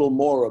a little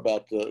more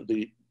about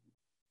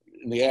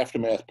in the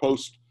aftermath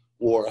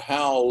post-war,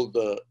 how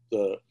the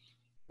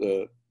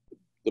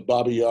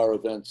Babyn Yar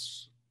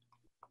events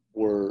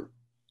were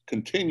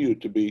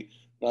continued to be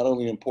not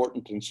only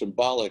important and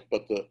symbolic,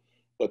 but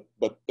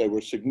they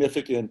were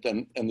significant,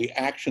 and the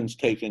actions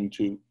taken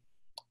to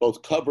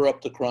both cover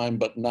up the crime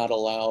but not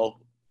allow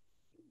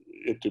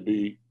it to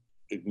be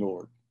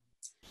ignored.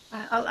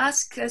 I'll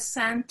ask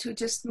Sam to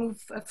just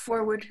move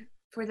forward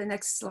for the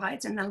next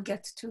slides, and I'll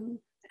get to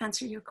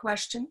answer your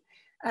question.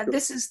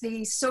 This is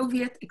the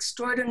Soviet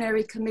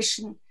Extraordinary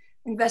Commission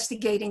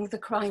investigating the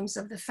crimes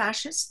of the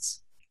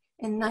fascists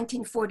in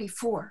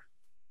 1944.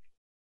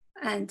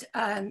 And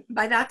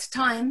by that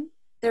time,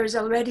 there's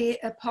already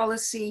a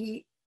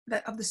policy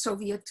of the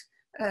Soviet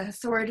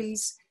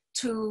authorities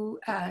to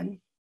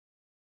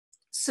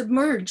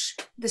submerge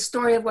the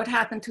story of what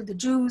happened to the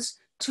Jews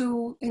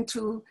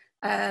into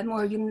a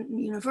more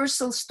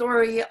universal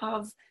story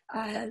of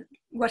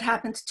what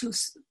happened to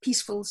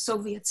peaceful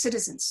Soviet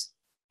citizens.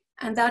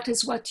 And that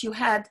is what you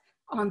had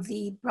on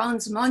the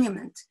bronze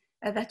monument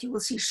that you will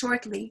see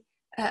shortly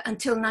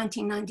until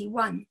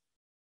 1991.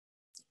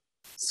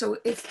 So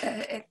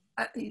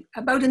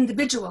about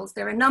individuals,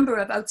 there are a number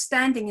of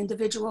outstanding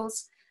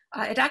individuals.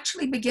 It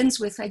actually begins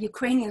with a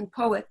Ukrainian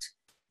poet.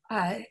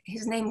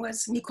 His name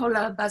was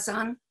Mykola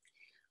Bazan,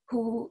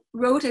 who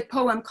wrote a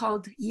poem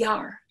called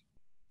Yar,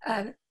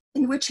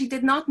 in which he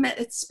did not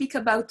speak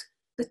about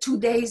the 2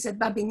 days at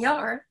Babyn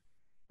Yar,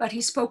 but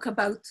he spoke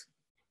about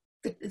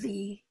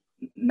the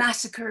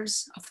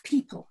massacres of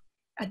people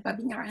at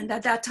Babyn Yar. And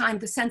at that time,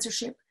 the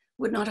censorship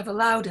would not have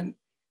allowed him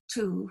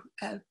to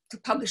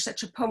publish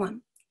such a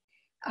poem.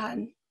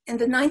 In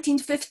the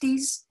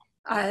 1950s,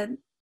 in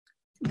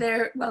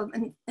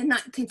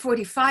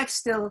 1945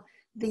 still,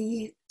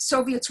 the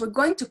Soviets were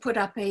going to put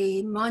up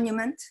a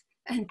monument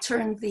and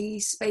turn the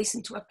space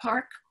into a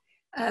park.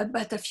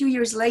 But a few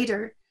years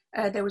later,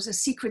 there was a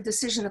secret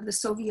decision of the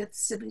Soviet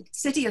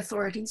city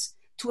authorities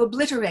to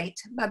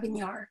obliterate Babyn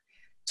Yar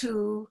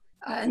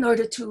in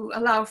order to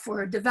allow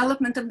for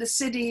development of the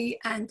city,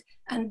 and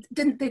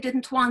they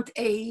didn't want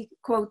a,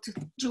 quote,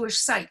 Jewish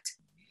site.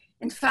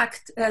 In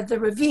fact, the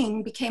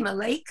ravine became a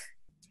lake,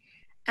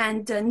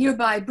 and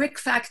nearby brick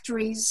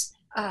factories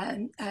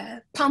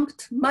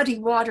pumped muddy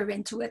water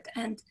into it.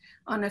 And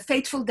on a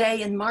fateful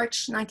day in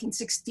March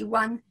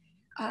 1961,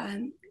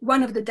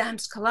 one of the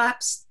dams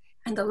collapsed,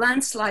 and the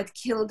landslide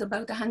killed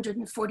about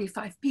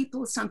 145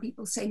 people. Some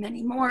people say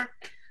many more.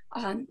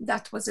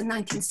 That was in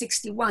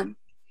 1961.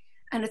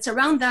 And it's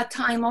around that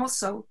time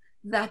also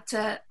that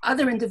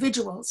other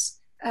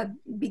individuals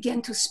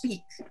began to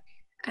speak.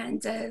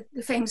 And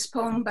the famous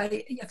poem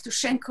by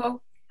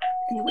Yevtushenko,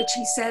 in which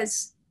he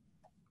says,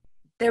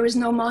 "There is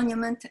no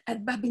monument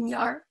at Babyn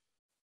Yar."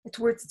 It's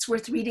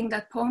worth reading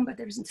that poem, but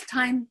there isn't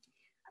time.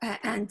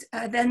 And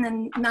then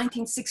in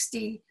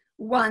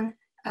 1961,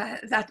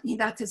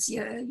 that is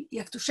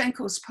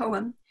Yevtushenko's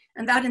poem,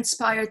 and that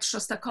inspired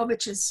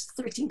Shostakovich's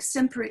 13th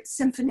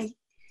Symphony.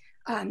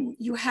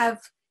 You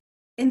have,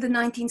 in the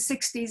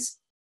 1960s,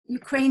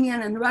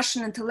 Ukrainian and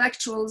Russian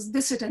intellectuals,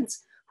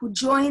 dissidents, who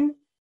join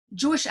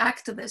Jewish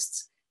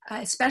activists,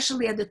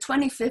 especially at the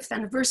 25th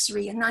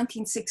anniversary in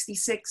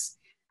 1966.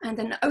 And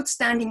an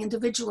outstanding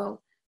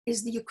individual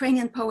is the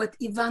Ukrainian poet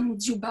Ivan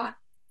Dzyuba,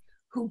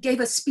 who gave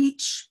a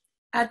speech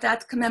at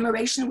that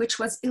commemoration, which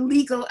was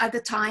illegal at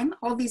the time.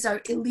 All these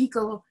are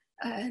illegal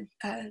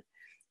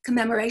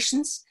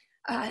commemorations.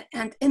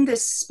 And in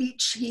this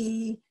speech,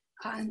 he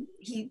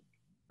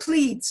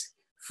pleads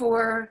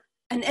for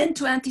an end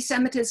to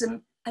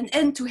anti-Semitism, an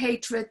end to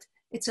hatred.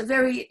 It's a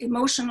very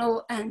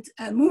emotional and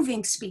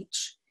moving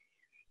speech.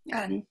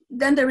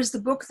 Then there is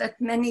the book that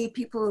many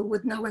people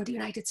would know in the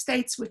United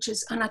States, which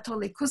is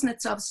Anatoly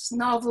Kuznetsov's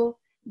novel,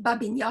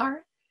 Babyn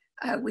Yar,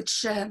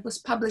 which was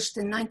published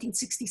in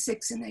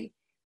 1966 in a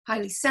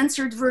highly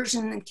censored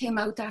version and came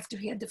out after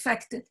he had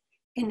defected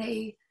in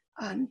a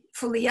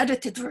fully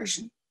edited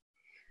version.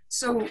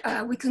 So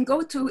we can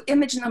go to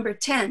image number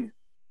 10.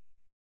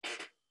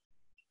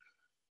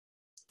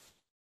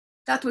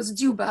 That was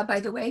Dzyuba, by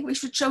the way. We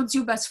should show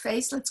Dzyuba's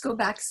face. Let's go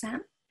back,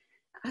 Sam.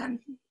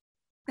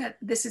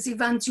 This is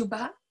Ivan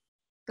Dzyuba,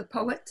 the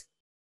poet.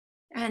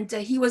 And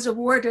he was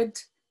awarded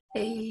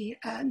a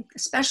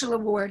special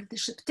award, the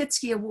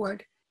Sheptytsky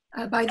Award,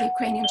 by the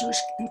Ukrainian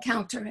Jewish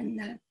Encounter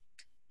in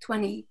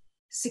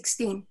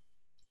 2016.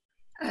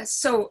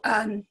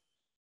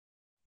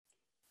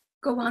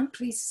 Go on,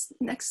 please,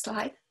 next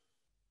slide.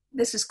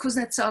 This is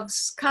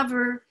Kuznetsov's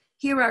cover.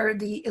 Here are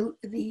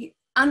the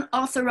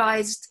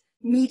unauthorized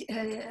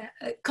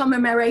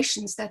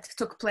commemorations that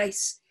took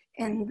place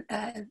in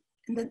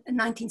the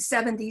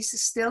 1970s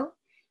still.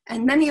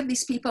 And many of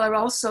these people are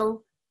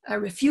also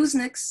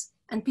refuseniks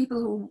and people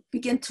who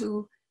begin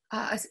to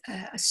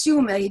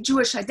assume a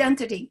Jewish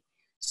identity.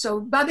 So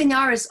Babyn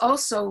Yar is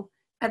also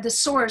at the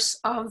source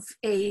of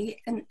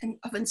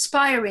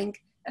inspiring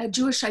a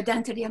Jewish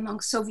identity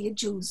among Soviet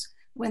Jews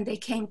when they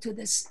came to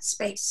this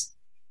space.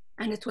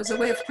 And it was a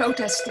way of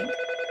protesting.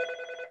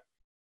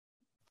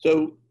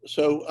 So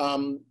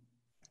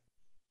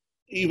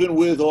even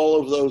with all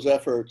of those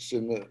efforts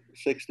in the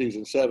 60s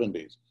and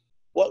 70s,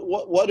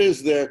 what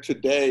is there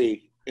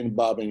today in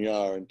Babyn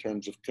Yar in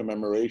terms of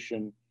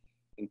commemoration,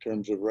 in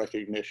terms of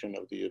recognition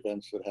of the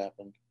events that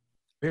happened?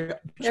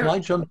 Shall I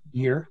jump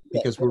here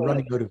because we're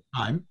running out of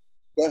time?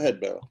 Go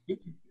ahead, Berel.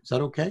 Is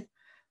that okay?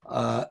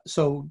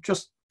 So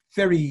just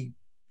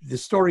the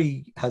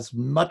story has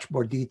much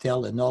more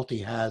detail, and Alti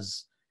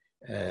has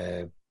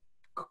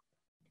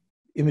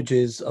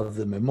images of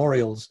the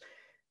memorials,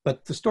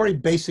 but the story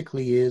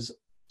basically is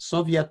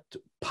Soviet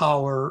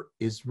power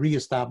is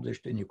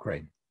reestablished in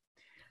Ukraine.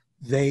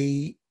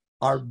 They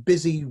are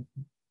busy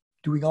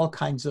doing all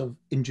kinds of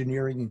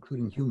engineering,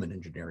 including human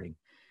engineering.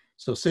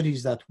 So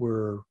cities that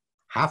were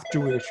half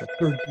Jewish, a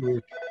third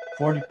Jewish,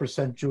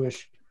 40%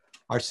 Jewish,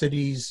 are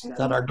cities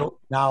that are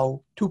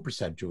now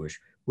 2% Jewish,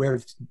 where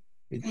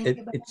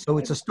so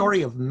it's a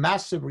story of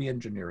massive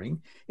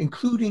re-engineering,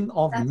 including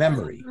of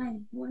memory.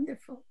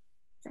 Wonderful.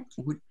 Thank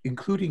you.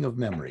 Including of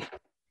memory.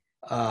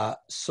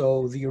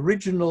 So the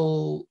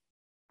original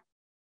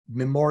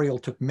memorial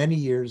took many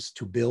years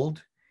to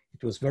build.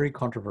 It was very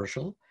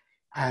controversial,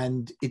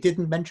 and it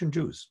didn't mention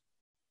Jews.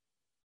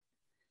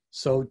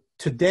 So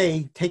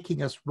today,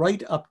 taking us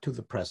right up to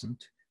the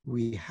present,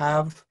 we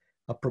have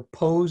a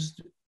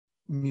proposed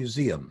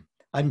museum.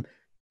 I'm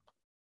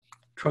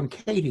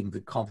truncating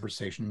the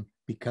conversation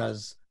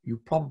because you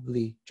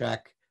probably,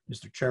 Jack,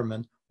 Mr.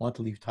 Chairman, want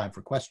to leave time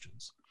for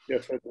questions.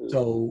 Yes, I do.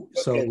 So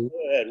go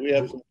ahead. We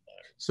have some time.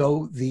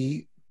 So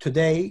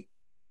today,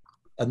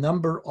 a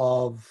number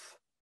of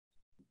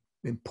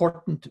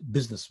important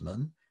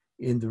businessmen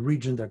in the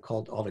region, they're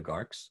called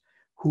oligarchs,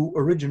 who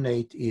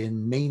originate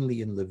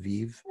mainly in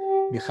Lviv,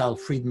 Michael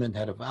Friedman,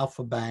 head of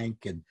Alpha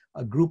Bank, and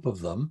a group of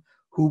them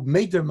who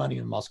made their money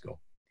in Moscow,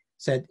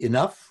 said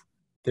enough,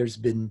 there's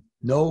been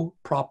no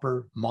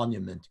proper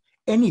monument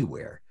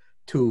anywhere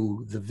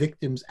to the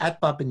victims at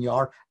Babyn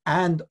Yar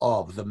and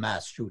of the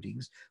mass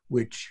shootings,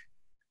 which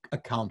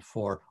account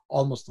for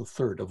almost a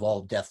third of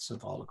all deaths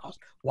of the Holocaust.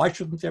 Why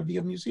shouldn't there be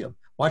a museum?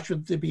 Why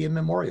shouldn't there be a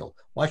memorial?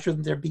 Why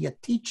shouldn't there be a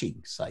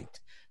teaching site?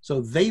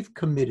 So they've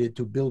committed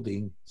to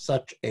building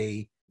such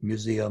a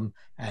museum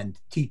and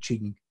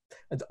teaching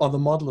on the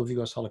model of the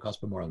US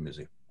Holocaust Memorial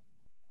Museum.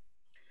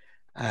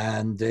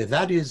 And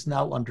that is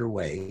now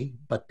underway.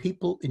 But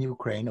people in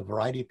Ukraine, a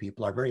variety of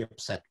people, are very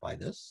upset by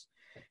this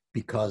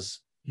because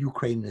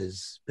Ukraine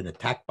has been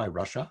attacked by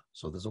Russia,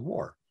 so there's a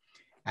war.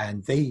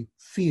 And they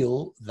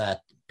feel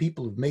that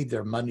people who've made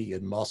their money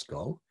in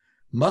Moscow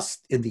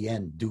must, in the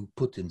end, do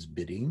Putin's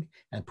bidding,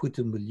 and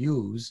Putin will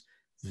use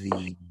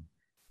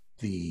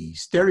the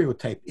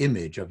stereotype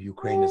image of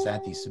Ukraine as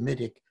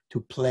anti-Semitic to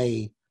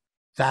play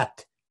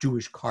that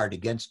Jewish card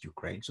against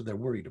Ukraine. So they're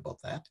worried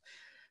about that.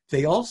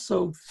 They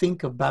also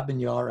think of Babyn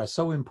Yar as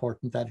so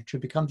important that it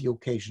should become the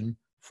occasion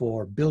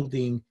for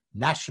building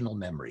national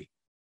memory,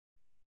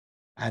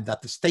 and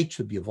that the state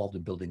should be involved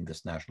in building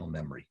this national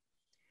memory.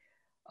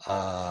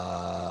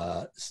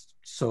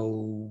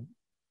 So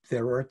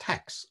there are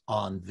attacks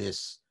on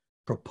this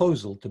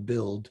proposal to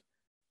build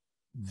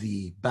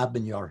the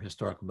Babyn Yar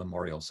Historical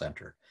Memorial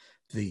Center.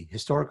 The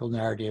historical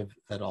narrative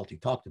that Alti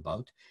talked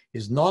about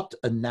is not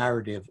a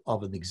narrative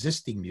of an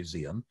existing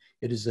museum.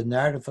 It is a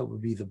narrative that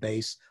would be the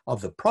base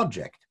of the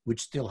project, which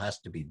still has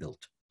to be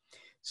built.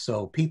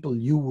 So people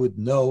you would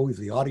know,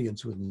 the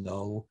audience would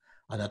know,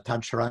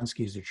 Natan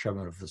Sharansky is the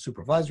chairman of the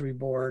supervisory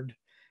board.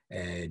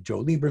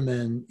 Joe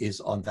Lieberman is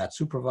on that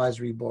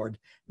supervisory board.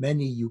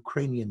 Many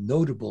Ukrainian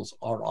notables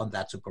are on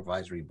that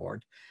supervisory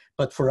board.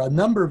 But for a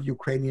number of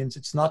Ukrainians,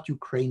 it's not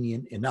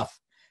Ukrainian enough.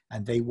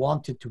 And they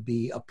want it to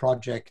be a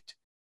project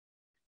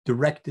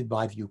directed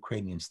by the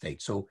Ukrainian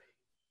state. So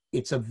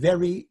it's a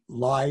very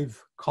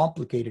live,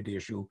 complicated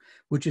issue,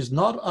 which is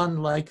not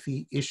unlike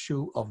the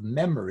issue of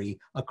memory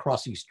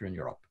across Eastern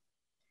Europe.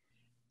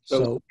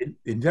 So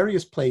in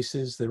various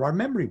places, there are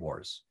memory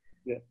wars.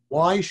 Yeah.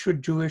 Why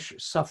should Jewish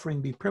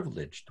suffering be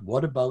privileged?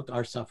 What about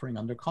our suffering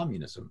under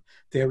communism?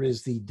 There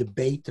is the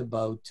debate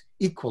about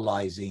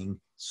equalizing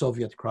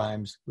Soviet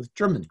crimes with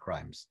German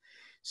crimes.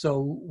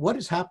 So what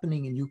is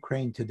happening in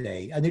Ukraine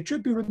today, and it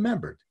should be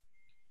remembered,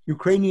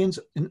 Ukrainians,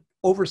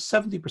 over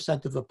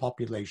 70% of the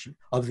population,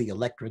 of the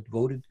electorate,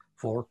 voted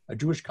for a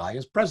Jewish guy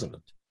as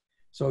president.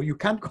 So you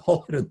can't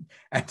call it an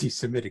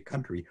anti-Semitic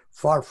country,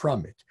 far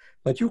from it.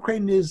 But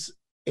Ukraine is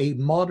a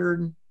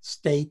modern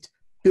state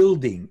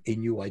building a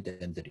new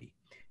identity.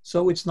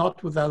 So it's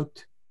not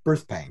without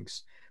birth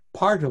pangs.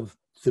 Part of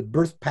the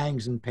birth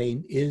pangs and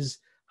pain is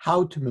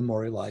how to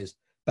memorialize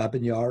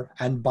Babyn Yar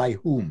and by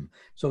whom.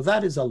 So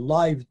that is a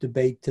live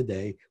debate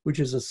today, which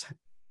is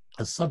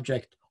a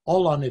subject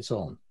all on its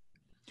own.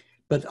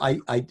 But I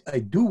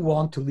do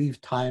want to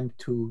leave time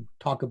to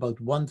talk about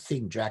one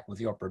thing, Jack, with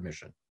your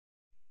permission.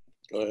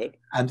 Go ahead.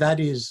 And that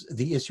is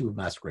the issue of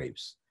mass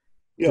graves.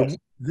 Yes.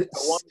 The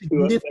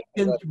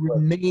significant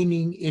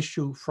remaining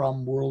issue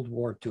from World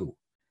War II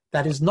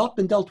that has not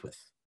been dealt with.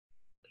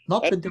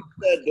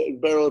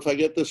 Berel, if I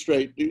get this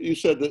straight, you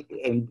said that,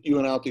 and you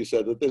and Alti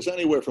said that there's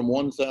anywhere from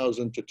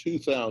 1,000 to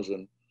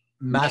 2,000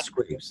 mass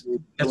graves.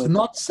 That's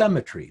not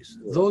cemeteries.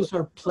 Those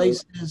are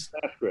places,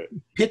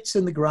 pits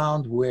in the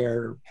ground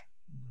where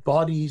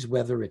bodies,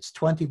 whether it's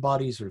 20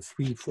 bodies or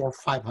 300, 400,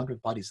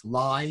 500 bodies,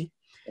 lie.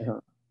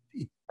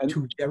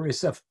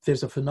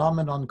 There's a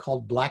phenomenon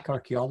called black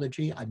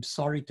archaeology. I'm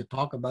sorry to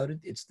talk about it.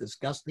 It's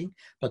disgusting,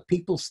 but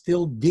people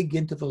still dig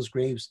into those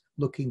graves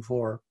looking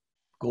for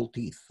gold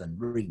teeth and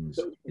rings.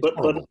 But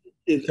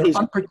they're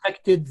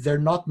unprotected. They're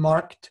not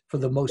marked for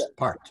the most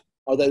part.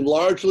 Are they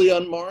largely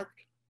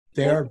unmarked?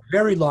 They're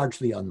very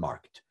largely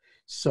unmarked.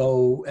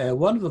 So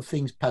one of the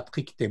things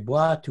Patrick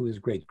Desbois, to his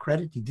great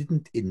credit, he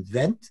didn't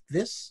invent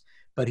this,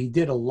 but he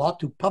did a lot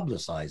to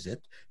publicize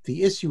it,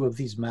 the issue of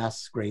these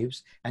mass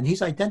graves, and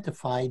he's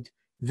identified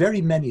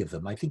very many of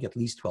them, I think at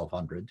least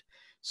 1,200,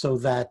 so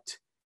that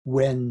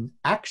when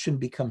action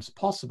becomes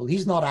possible,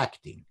 he's not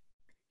acting.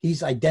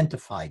 He's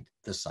identified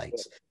the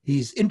sites.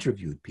 He's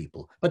interviewed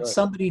people, but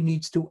somebody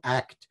needs to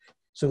act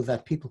so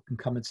that people can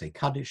come and say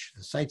Kaddish.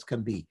 The sites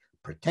can be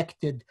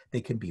protected,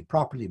 they can be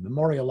properly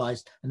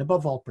memorialized, and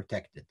above all,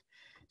 protected.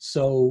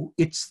 So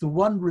it's the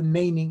one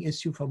remaining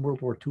issue from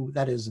World War II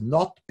that has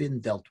not been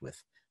dealt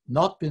with,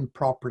 not been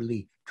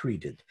properly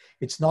treated.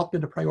 It's not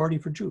been a priority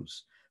for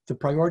Jews. The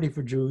priority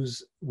for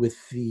Jews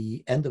with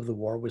the end of the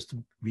war was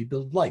to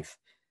rebuild life,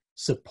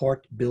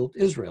 support, build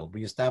Israel,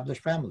 reestablish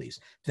families.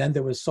 Then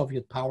there was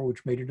Soviet power,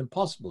 which made it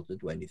impossible to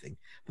do anything.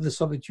 But the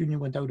Soviet Union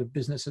went out of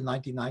business in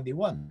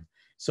 1991.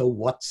 So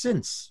what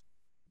since?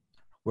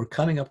 We're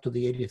coming up to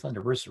the 80th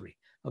anniversary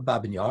of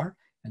Babyn Yar,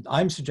 and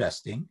I'm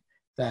suggesting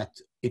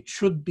that it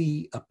should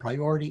be a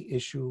priority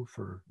issue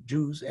for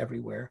Jews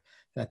everywhere,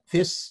 that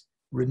this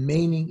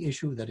remaining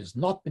issue that has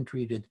not been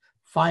treated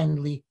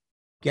finally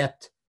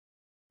get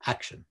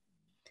action.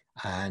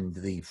 And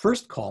the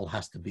first call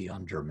has to be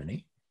on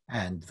Germany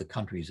and the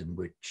countries in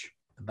which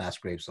the mass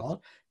graves are,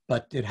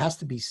 but it has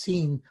to be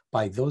seen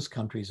by those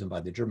countries and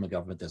by the German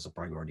government as a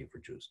priority for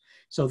Jews.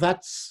 So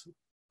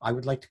I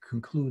would like to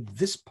conclude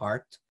this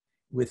part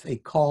with a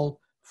call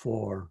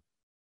for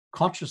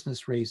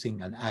consciousness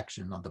raising and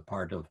action on the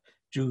part of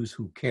Jews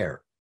who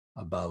care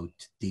about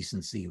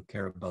decency, who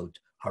care about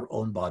our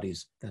own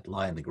bodies that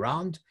lie on the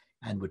ground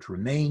and which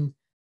remain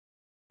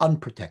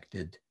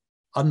unprotected,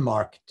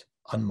 unmarked,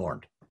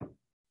 unmourned.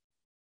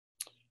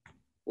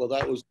 Well,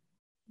 that was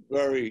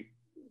very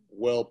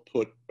well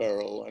put,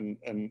 Berel.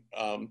 And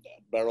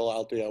Berel,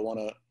 Alti, I want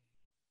to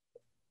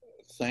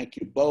thank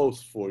you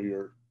both for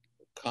your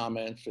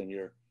comments and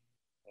your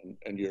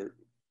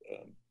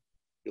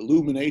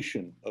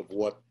illumination of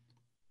what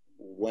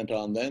went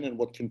on then and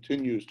what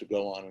continues to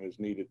go on and is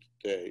needed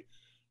today.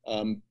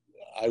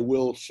 I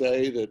will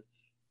say that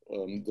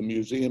the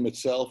museum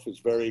itself is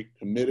very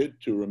committed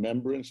to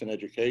remembrance and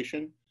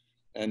education.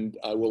 And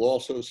I will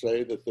also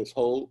say that this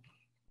whole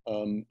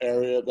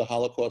area of the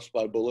Holocaust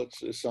by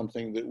bullets is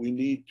something that we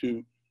need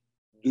to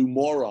do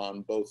more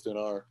on, both in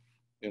our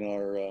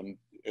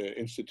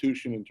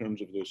institution in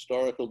terms of the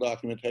historical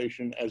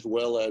documentation, as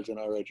well as in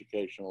our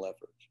educational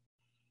efforts.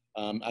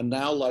 I'd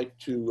now like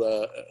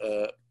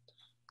to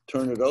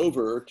turn it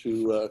over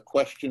to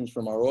questions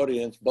from our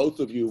audience. Both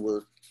of you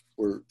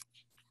were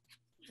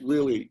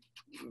really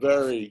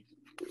very,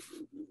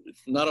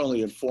 not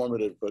only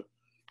informative, but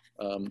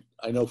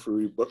I know for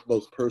you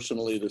both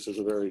personally, this is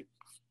a very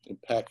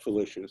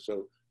impactful issue.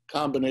 So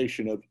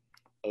combination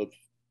of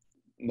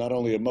not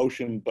only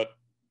emotion, but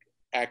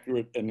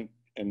accurate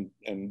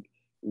and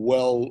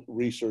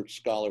well-researched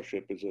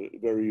scholarship is a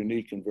very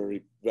unique and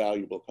very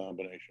valuable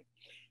combination.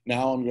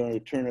 Now I'm going to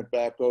turn it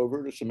back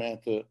over to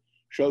Samantha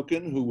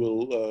Shokin, who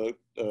will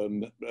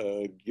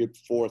give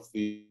forth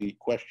the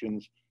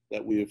questions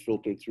that we have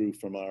filtered through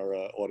from our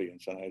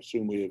audience. And I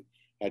assume we have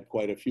had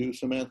quite a few,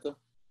 Samantha?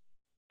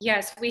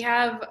 Yes, we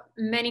have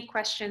many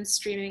questions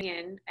streaming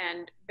in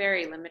and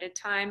very limited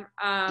time.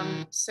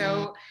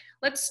 So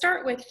let's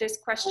start with this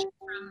question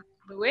from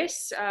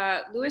Louis.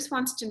 Louis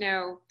wants to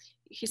know,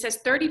 he says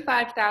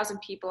 35,000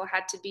 people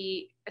had to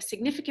be a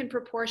significant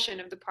proportion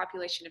of the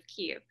population of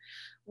Kyiv.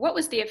 What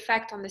was the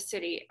effect on the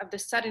city of the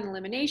sudden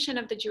elimination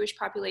of the Jewish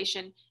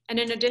population? And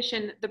in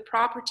addition, the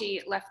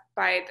property left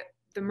by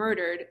the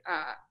murdered,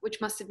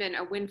 which must have been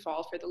a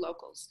windfall for the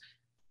locals.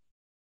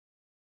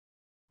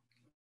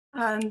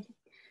 At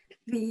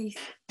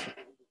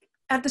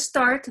the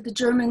start, the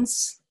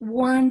Germans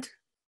warned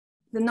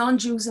the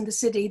non-Jews in the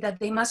city that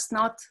they must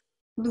not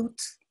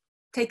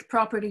take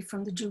property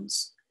from the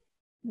Jews.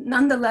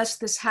 Nonetheless,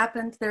 this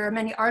happened. There are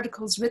many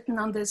articles written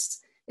on this.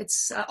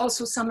 It's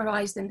also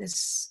summarized in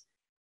this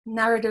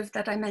narrative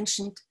that I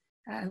mentioned,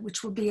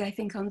 which will be, I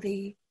think, on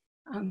the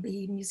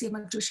Museum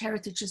of Jewish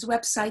Heritage's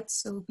website,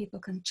 so people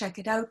can check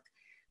it out.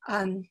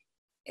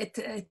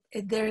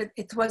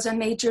 It was a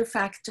major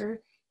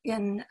factor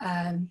in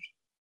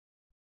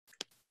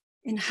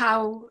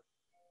how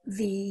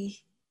the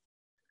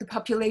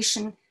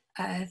population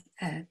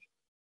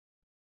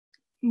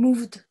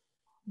moved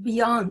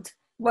beyond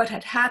what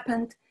had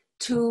happened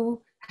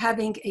to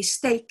having a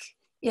stake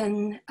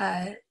in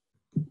and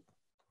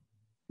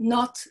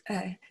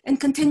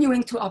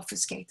continuing to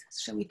obfuscate.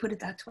 Shall we put it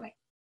that way?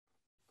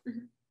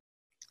 Mm-hmm.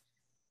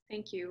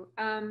 Thank you.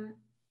 A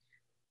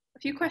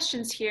few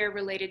questions here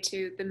related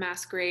to the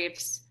mass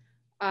graves.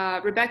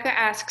 Rebecca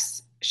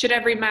asks, should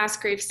every mass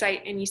grave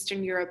site in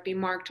Eastern Europe be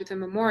marked with a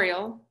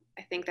memorial?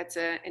 I think that's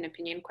an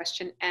opinion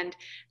question. And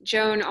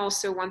Joan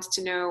also wants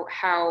to know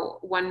how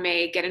one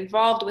may get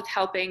involved with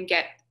helping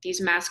get these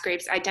mass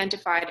graves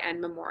identified and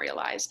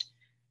memorialized.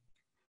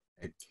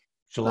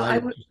 Shall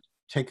I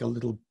take a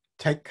little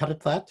cut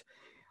at that?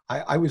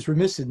 I was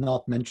remiss in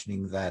not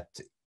mentioning that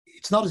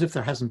it's not as if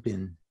there hasn't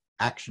been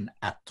action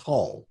at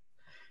all.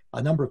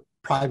 A number of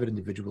private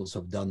individuals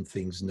have done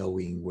things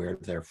knowing where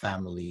their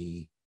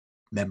family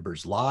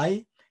members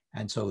lie,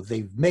 and so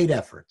they've made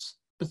efforts.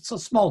 But it's a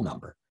small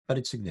number, but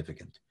it's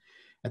significant.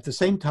 At the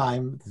same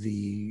time,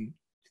 the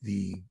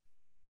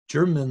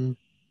German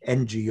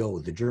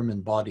NGO, the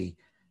German body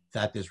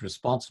that is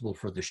responsible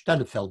for the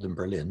Stellefeld in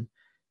Berlin,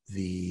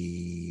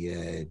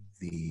 the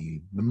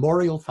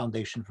Memorial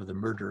Foundation for the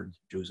Murdered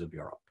Jews of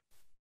Europe.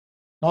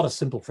 Not a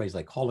simple phrase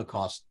like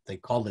Holocaust, they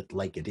call it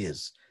like it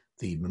is.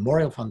 The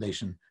Memorial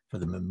Foundation for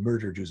the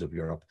Murdered Jews of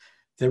Europe.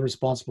 They're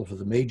responsible for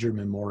the major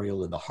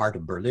memorial in the heart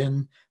of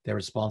Berlin. They're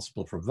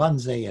responsible for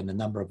Wannsee and a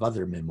number of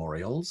other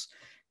memorials.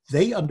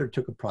 They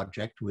undertook a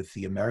project with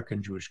the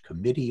American Jewish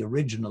Committee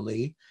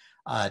originally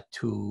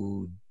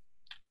to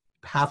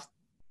have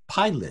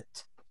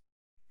pilot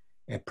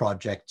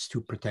projects to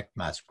protect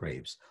mass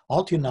graves.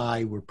 Alti and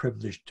I were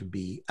privileged to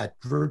be at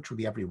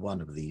virtually every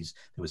one of these.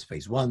 There was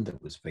phase 1, there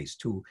was phase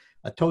 2,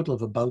 a total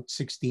of about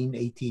 16,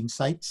 18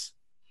 sites.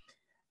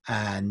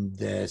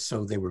 And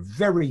so they were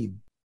very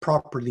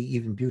properly,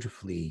 even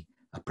beautifully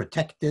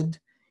protected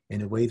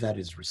in a way that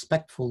is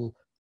respectful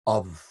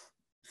of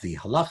the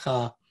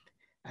halacha,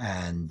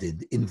 and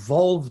it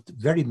involved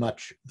very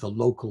much the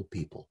local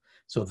people.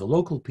 So the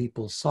local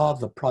people saw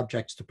the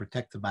projects to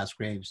protect the mass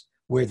graves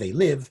where they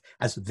live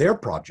as their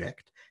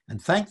project,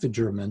 and thanked the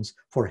Germans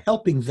for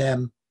helping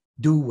them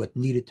do what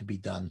needed to be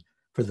done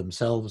for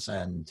themselves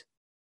and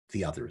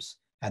the others,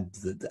 and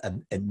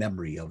in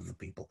memory of the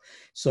people.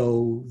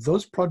 So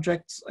those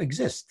projects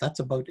exist.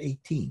 That's about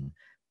 18,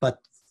 but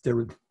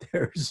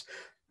there's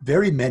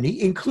very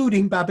many,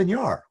 including Babyn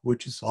Yar,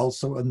 which is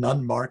also an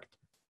unmarked,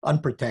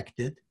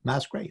 unprotected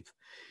mass grave.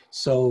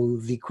 So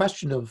the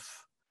question of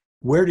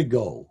where to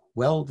go,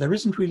 well, there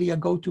isn't really a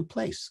go-to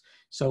place.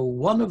 So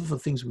one of the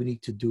things we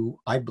need to do,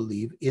 I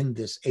believe, in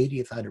this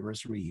 80th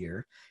anniversary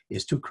year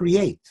is to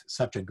create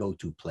such a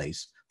go-to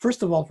place,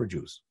 first of all for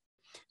Jews,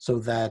 so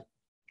that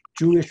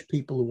Jewish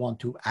people who want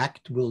to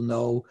act will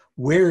know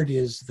where it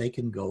is they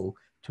can go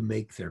to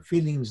make their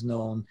feelings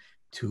known,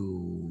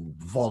 to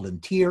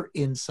volunteer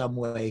in some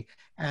way.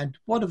 And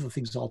one of the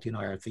things Alti and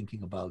I are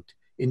thinking about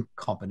in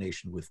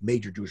combination with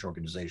major Jewish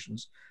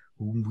organizations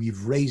whom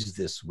we've raised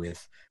this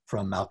with,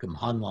 from Malcolm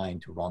Honline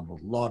to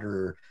Ronald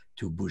Lauder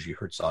to Bougie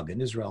Herzog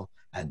in Israel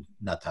and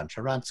Natan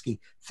Sharansky,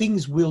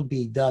 things will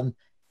be done,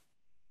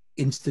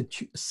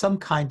 some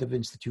kind of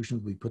institution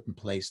will be put in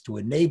place to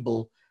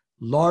enable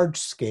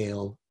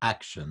large-scale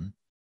action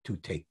to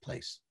take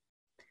place.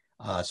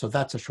 So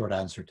that's a short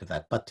answer to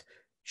that. But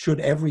should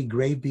every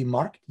grave be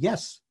marked?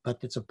 Yes,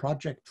 but it's a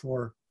project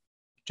for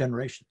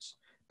generations.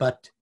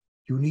 But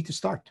you need to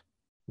start.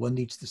 One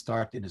needs to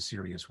start in a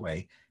serious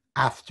way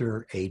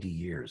after 80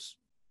 years.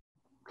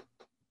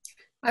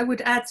 I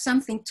would add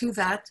something to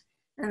that,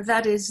 and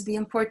that is the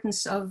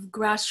importance of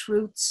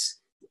grassroots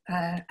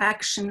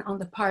action on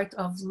the part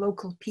of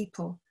local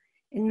people.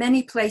 In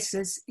many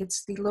places,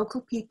 it's the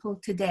local people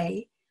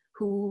today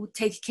who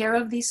take care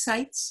of these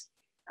sites.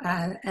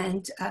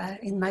 And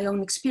in my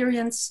own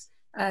experience,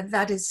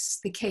 that is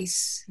the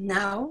case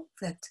now,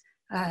 that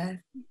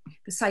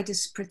the site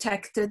is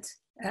protected,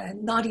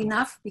 not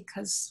enough,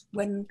 because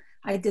when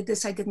I did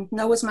this, I didn't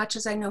know as much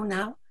as I know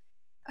now.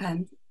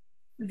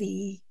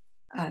 We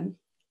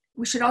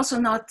should also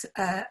not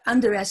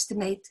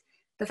underestimate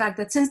the fact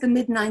that since the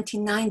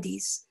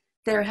mid-1990s,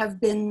 there have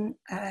been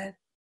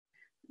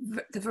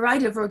the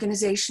variety of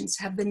organizations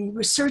have been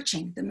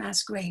researching the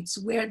mass graves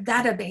where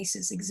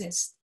databases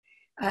exist,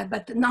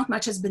 but not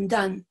much has been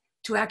done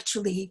to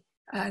actually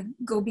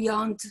go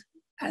beyond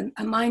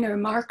a minor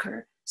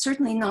marker,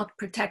 certainly not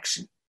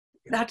protection.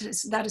 That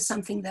is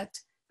something that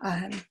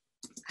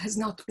has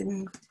not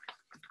been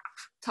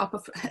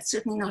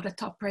certainly not a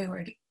top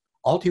priority.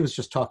 Alti was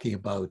just talking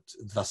about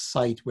the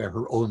site where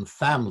her own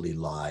family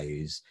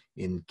lies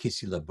in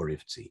Kisila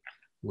Borivtsi,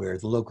 where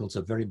the locals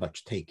have very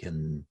much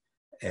taken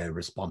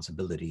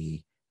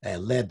responsibility,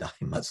 led, I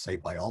must say,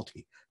 by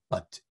Alti,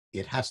 but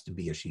it has to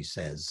be, as she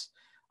says,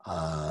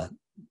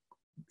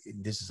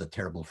 this is a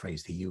terrible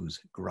phrase to use,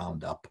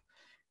 ground up,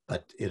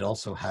 but it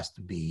also has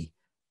to be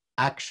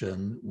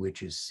action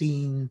which is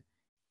seen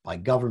by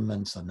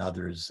governments and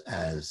others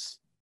as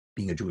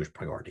being a Jewish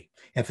priority.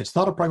 If it's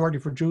not a priority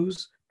for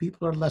Jews,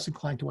 people are less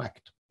inclined to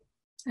act.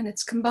 And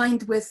it's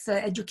combined with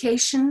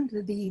education,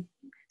 the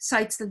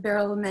sites that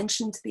Berel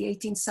mentioned, the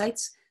 18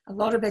 sites. A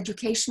lot of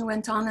education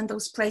went on in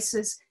those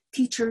places.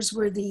 Teachers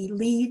were the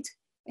lead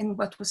in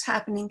what was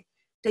happening.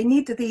 They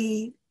need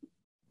the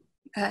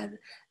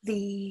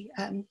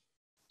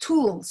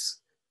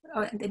tools.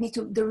 They need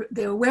to.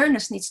 The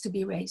awareness needs to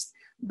be raised.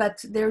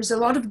 But there's a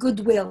lot of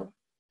goodwill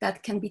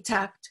that can be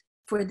tapped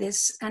for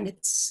this, and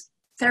it's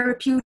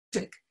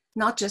therapeutic,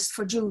 not just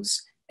for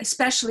Jews,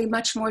 especially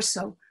much more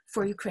so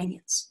for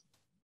Ukrainians.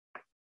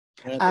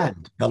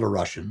 And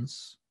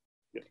Belarusians.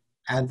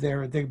 And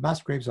their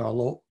mass graves are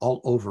all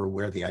over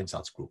where the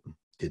Einsatzgruppen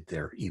did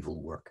their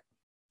evil work.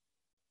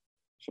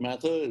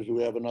 Samantha, do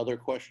we have another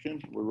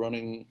question? We're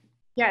running.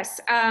 Yes.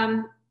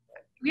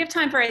 We have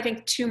time for, I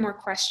think, 2 more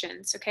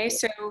questions. Okay,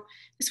 so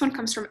this one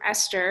comes from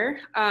Esther.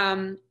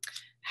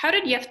 How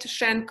did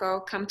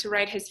Yevtushenko come to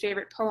write his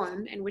favorite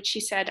poem in which he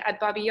said, "At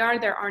Babyn Yar,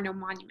 there are no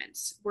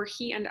monuments"? Were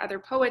he and other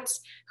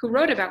poets who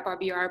wrote about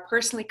Babyn Yar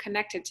personally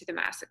connected to the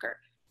massacre?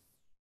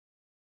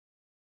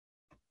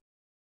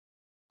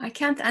 I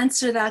can't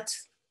answer that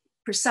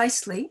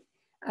precisely,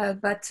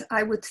 but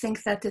I would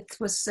think that it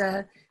was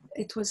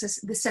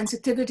the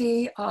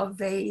sensitivity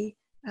of a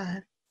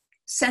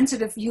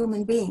sensitive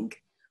human being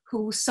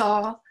who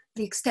saw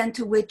the extent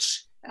to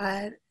which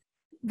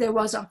there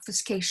was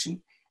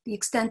obfuscation, the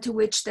extent to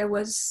which there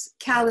was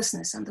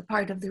callousness on the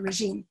part of the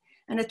regime.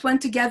 And it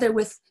went together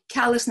with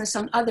callousness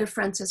on other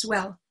fronts as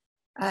well.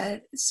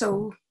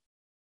 So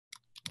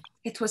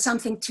it was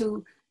something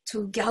to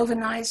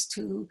galvanize,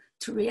 to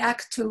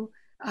react to.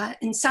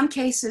 In some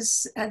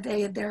cases,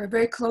 there are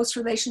very close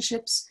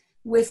relationships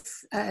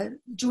with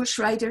Jewish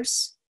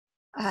writers.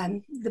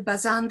 The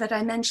Bazan that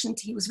I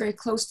mentioned, he was very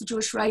close to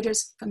Jewish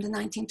writers from the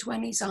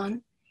 1920s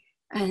on,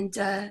 and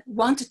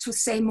wanted to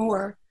say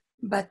more,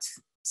 but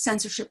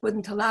censorship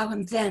wouldn't allow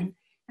him then.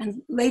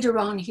 And later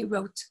on, he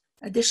wrote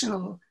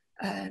additional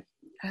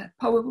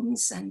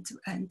poems and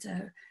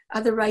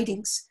other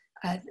writings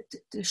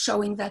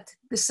showing that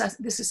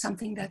this is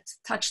something that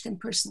touched him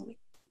personally.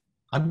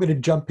 I'm going to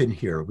jump in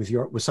here with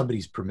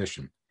somebody's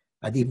permission,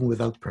 and even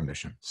without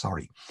permission,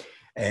 sorry.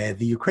 The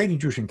Ukrainian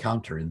Jewish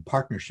Encounter, in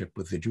partnership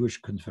with the Jewish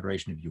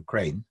Confederation of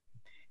Ukraine,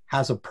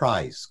 has a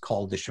prize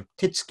called the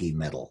Sheptytsky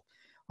Medal.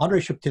 Andrei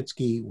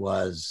Sheptytsky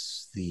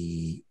was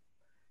the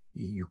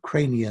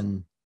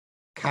Ukrainian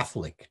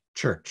Catholic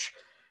Church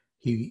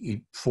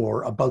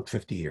for about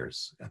 50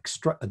 years,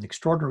 an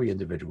extraordinary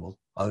individual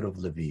out of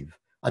Lviv,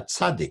 a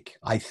tzaddik,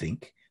 I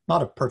think,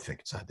 not a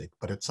perfect tzaddik,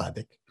 but a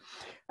tzaddik.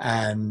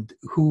 and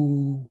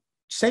who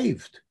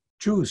saved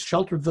Jews,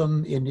 sheltered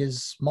them in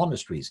his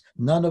monasteries,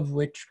 none of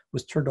which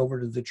was turned over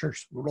to the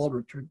church, were all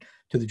returned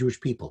to the Jewish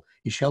people.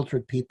 He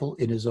sheltered people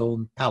in his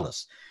own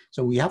palace.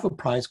 So we have a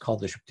prize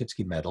called the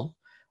Sheptytsky Medal,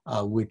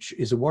 which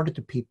is awarded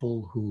to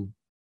people who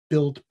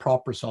build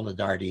proper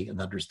solidarity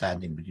and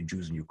understanding between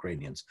Jews and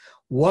Ukrainians.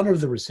 One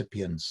of the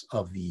recipients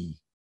of the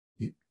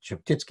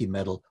Sheptytsky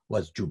Medal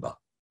was Juba.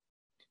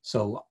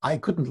 So I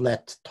couldn't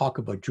let talk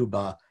about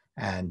Juba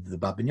and the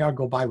Babyn Yar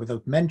go by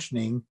without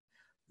mentioning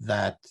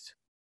that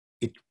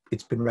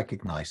it's been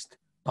recognized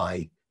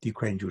by the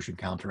Ukrainian Jewish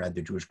Encounter and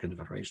the Jewish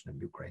Confederation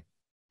of Ukraine.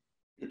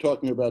 You're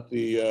talking about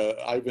the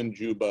Ivan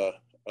Juba.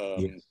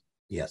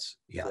 Yes.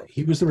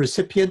 He was the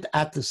recipient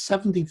at the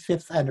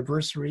 75th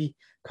anniversary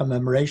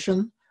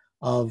commemoration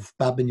of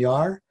Babyn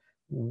Yar,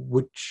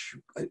 which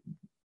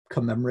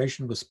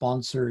commemoration was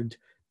sponsored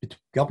by the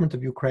government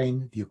of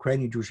Ukraine, the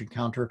Ukrainian Jewish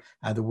Encounter,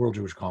 and the World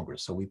Jewish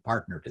Congress. So we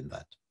partnered in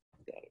that.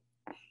 Got it.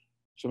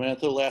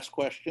 Samantha, last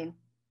question.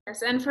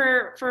 Yes, and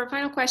for a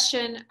final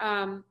question,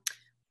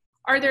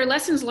 are there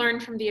lessons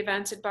learned from the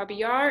events at Babyn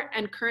Yar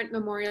and current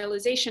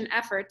memorialization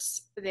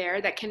efforts there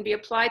that can be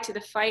applied to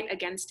the fight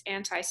against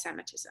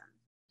anti-Semitism?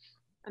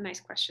 A nice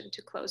question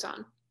to close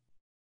on.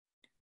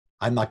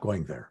 I'm not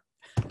going there.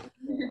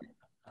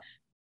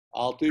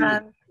 Alti,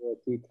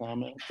 two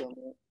comments on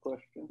that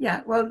question?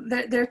 Yeah, well,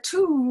 there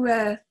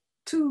are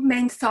two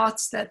main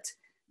thoughts that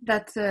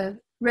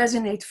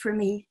resonate for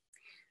me.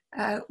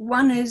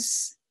 One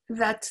is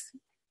that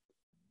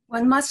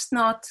one must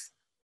not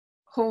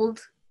hold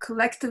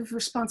collective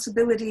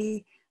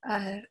responsibility,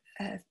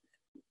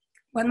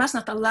 one must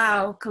not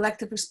allow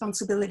collective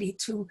responsibility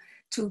to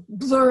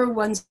blur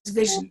one's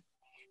vision,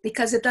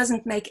 because it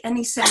doesn't make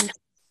any sense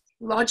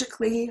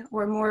logically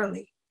or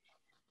morally.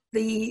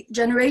 The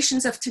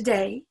generations of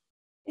today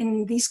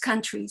in these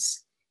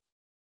countries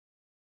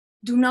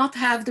do not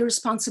have the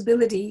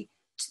responsibility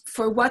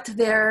for what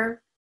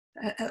their,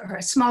 or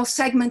a small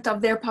segment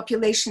of their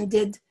population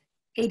did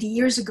 80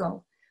 years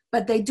ago,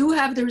 but they do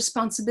have the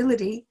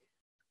responsibility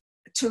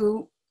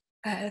to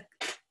have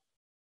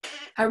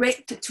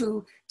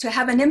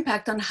an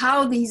impact on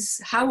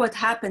how what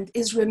happened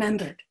is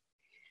remembered.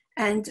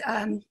 And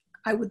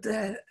I would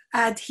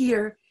add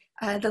here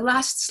the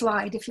last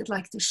slide, if you'd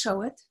like to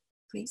show it,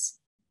 please.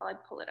 I'll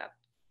pull it up.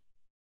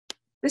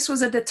 This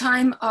was at the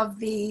time of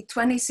the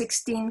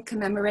 2016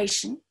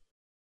 commemoration,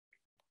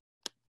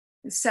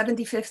 the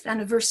 75th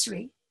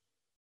anniversary.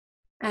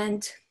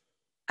 And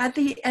at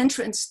the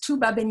entrance to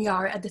Babyn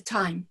Yar at the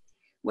time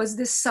was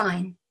this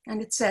sign,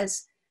 and it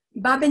says,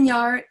 "Babyn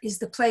Yar is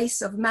the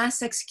place of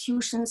mass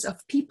executions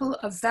of people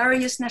of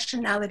various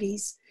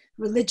nationalities,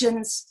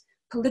 religions,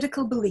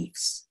 political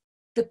beliefs,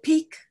 the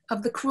peak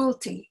of the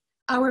cruelty,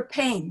 our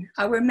pain,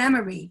 our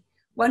memory,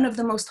 one of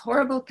the most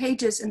horrible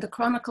pages in the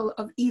chronicle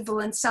of evil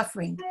and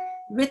suffering,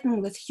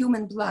 written with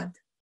human blood."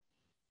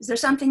 Is there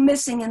something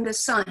missing in this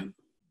sign?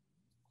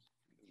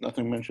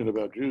 Nothing mentioned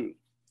about Jews.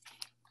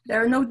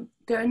 There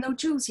are no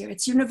Jews here.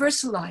 It's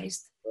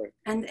universalized, right,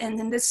 and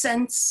in this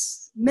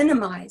sense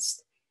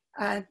minimized.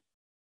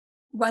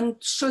 One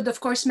should, of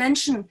course,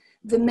 mention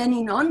the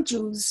many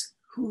non-Jews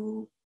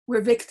who were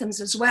victims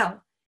as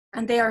well,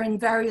 and they are in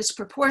various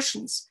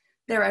proportions.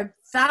 There are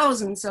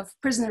thousands of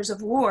prisoners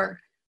of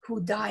war who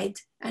died,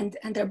 and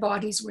their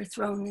bodies were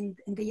thrown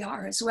in the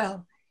Yar as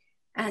well.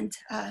 And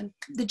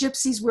the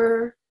Gypsies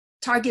were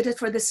targeted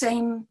for the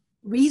same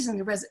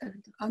reason,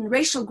 on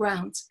racial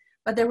grounds,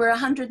 but there were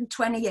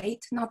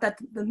 128, not that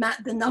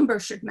the number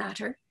should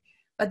matter,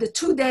 but the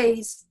 2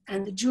 days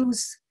and the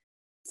Jews,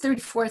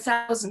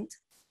 34,000,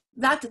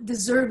 that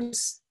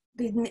deserves,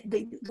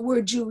 the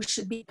word Jew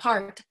should be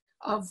part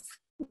of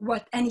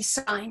what any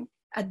sign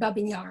at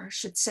Babyn Yar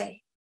should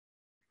say.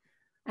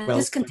 And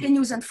this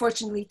continues,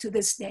 unfortunately, to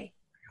this day.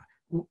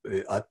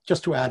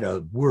 Just to add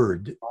a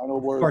word, final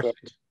word, of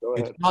course, go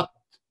ahead. It's not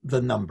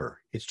the number,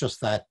 it's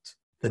just that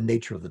the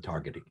nature of the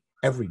targeting.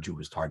 Every Jew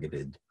was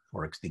targeted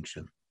for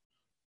extinction.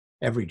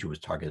 Every Jew was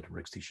targeted for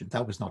extinction.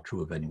 That was not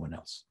true of anyone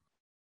else.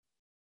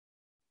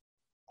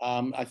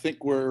 I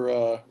think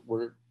we're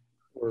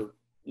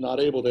not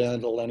able to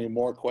handle any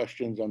more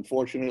questions.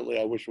 Unfortunately,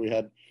 I wish we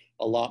had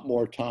a lot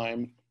more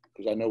time,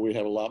 because I know we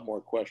have a lot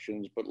more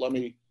questions. But let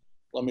me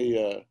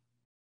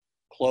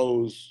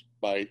close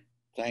by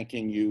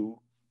thanking you,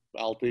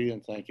 Alti,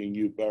 and thanking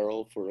you,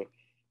 Berel, for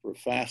a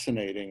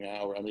fascinating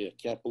hour. I mean, I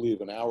can't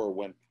believe an hour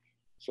went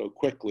so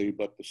quickly,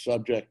 but the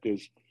subject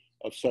is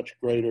of such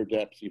greater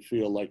depth. You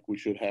feel like we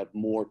should have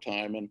more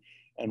time,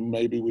 and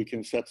maybe we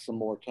can set some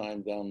more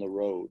time down the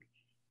road.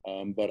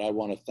 But I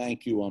want to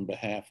thank you on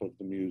behalf of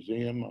the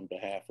museum, on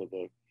behalf of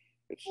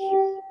its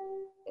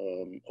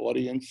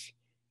audience,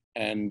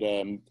 and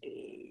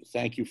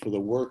thank you for the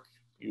work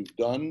you've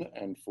done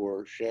and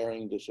for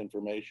sharing this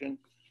information.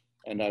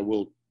 And I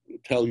will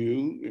tell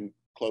you in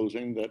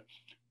closing that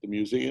the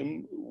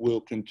museum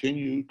will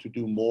continue to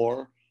do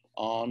more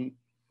on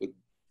the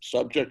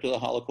subject of the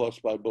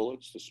Holocaust by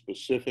bullets, the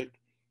specific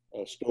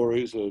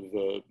stories of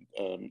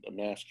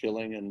mass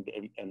killing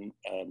and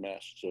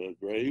mass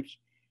graves.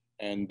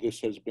 And this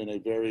has been a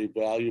very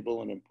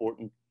valuable and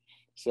important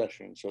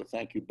session. So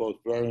thank you both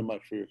very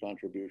much for your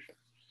contribution.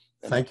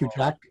 Thank you,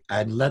 Jack.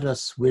 And let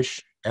us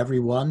wish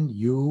everyone,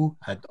 you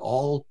and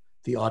all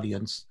the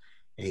audience,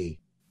 a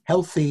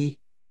healthy,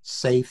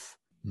 safe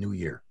New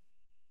Year.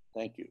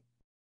 Thank you.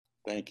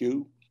 Thank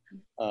you,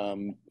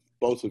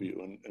 both of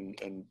you,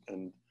 and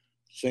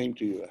same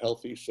to you, a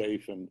healthy,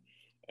 safe, and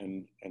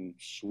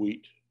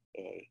sweet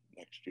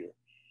next year.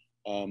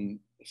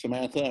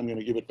 Samantha, I'm going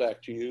to give it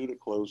back to you to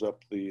close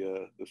up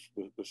the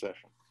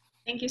session.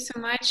 Thank you so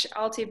much,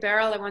 Alti,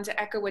 Berel. I want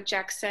to echo what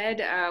Jack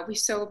said. We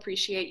so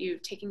appreciate you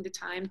taking the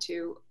time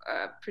to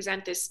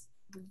present this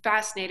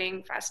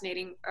fascinating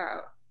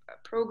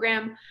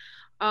program.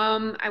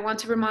 I want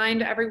to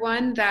remind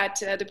everyone that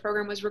the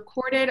program was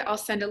recorded. I'll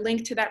send a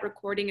link to that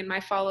recording in my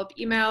follow-up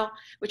email,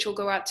 which will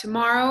go out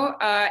tomorrow.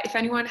 If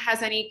anyone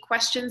has any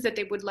questions that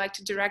they would like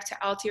to direct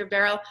to Alti or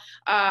Berel,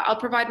 I'll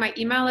provide my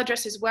email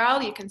address as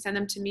well. You can send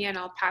them to me and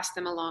I'll pass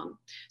them along.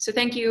 So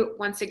thank you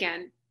once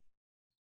again.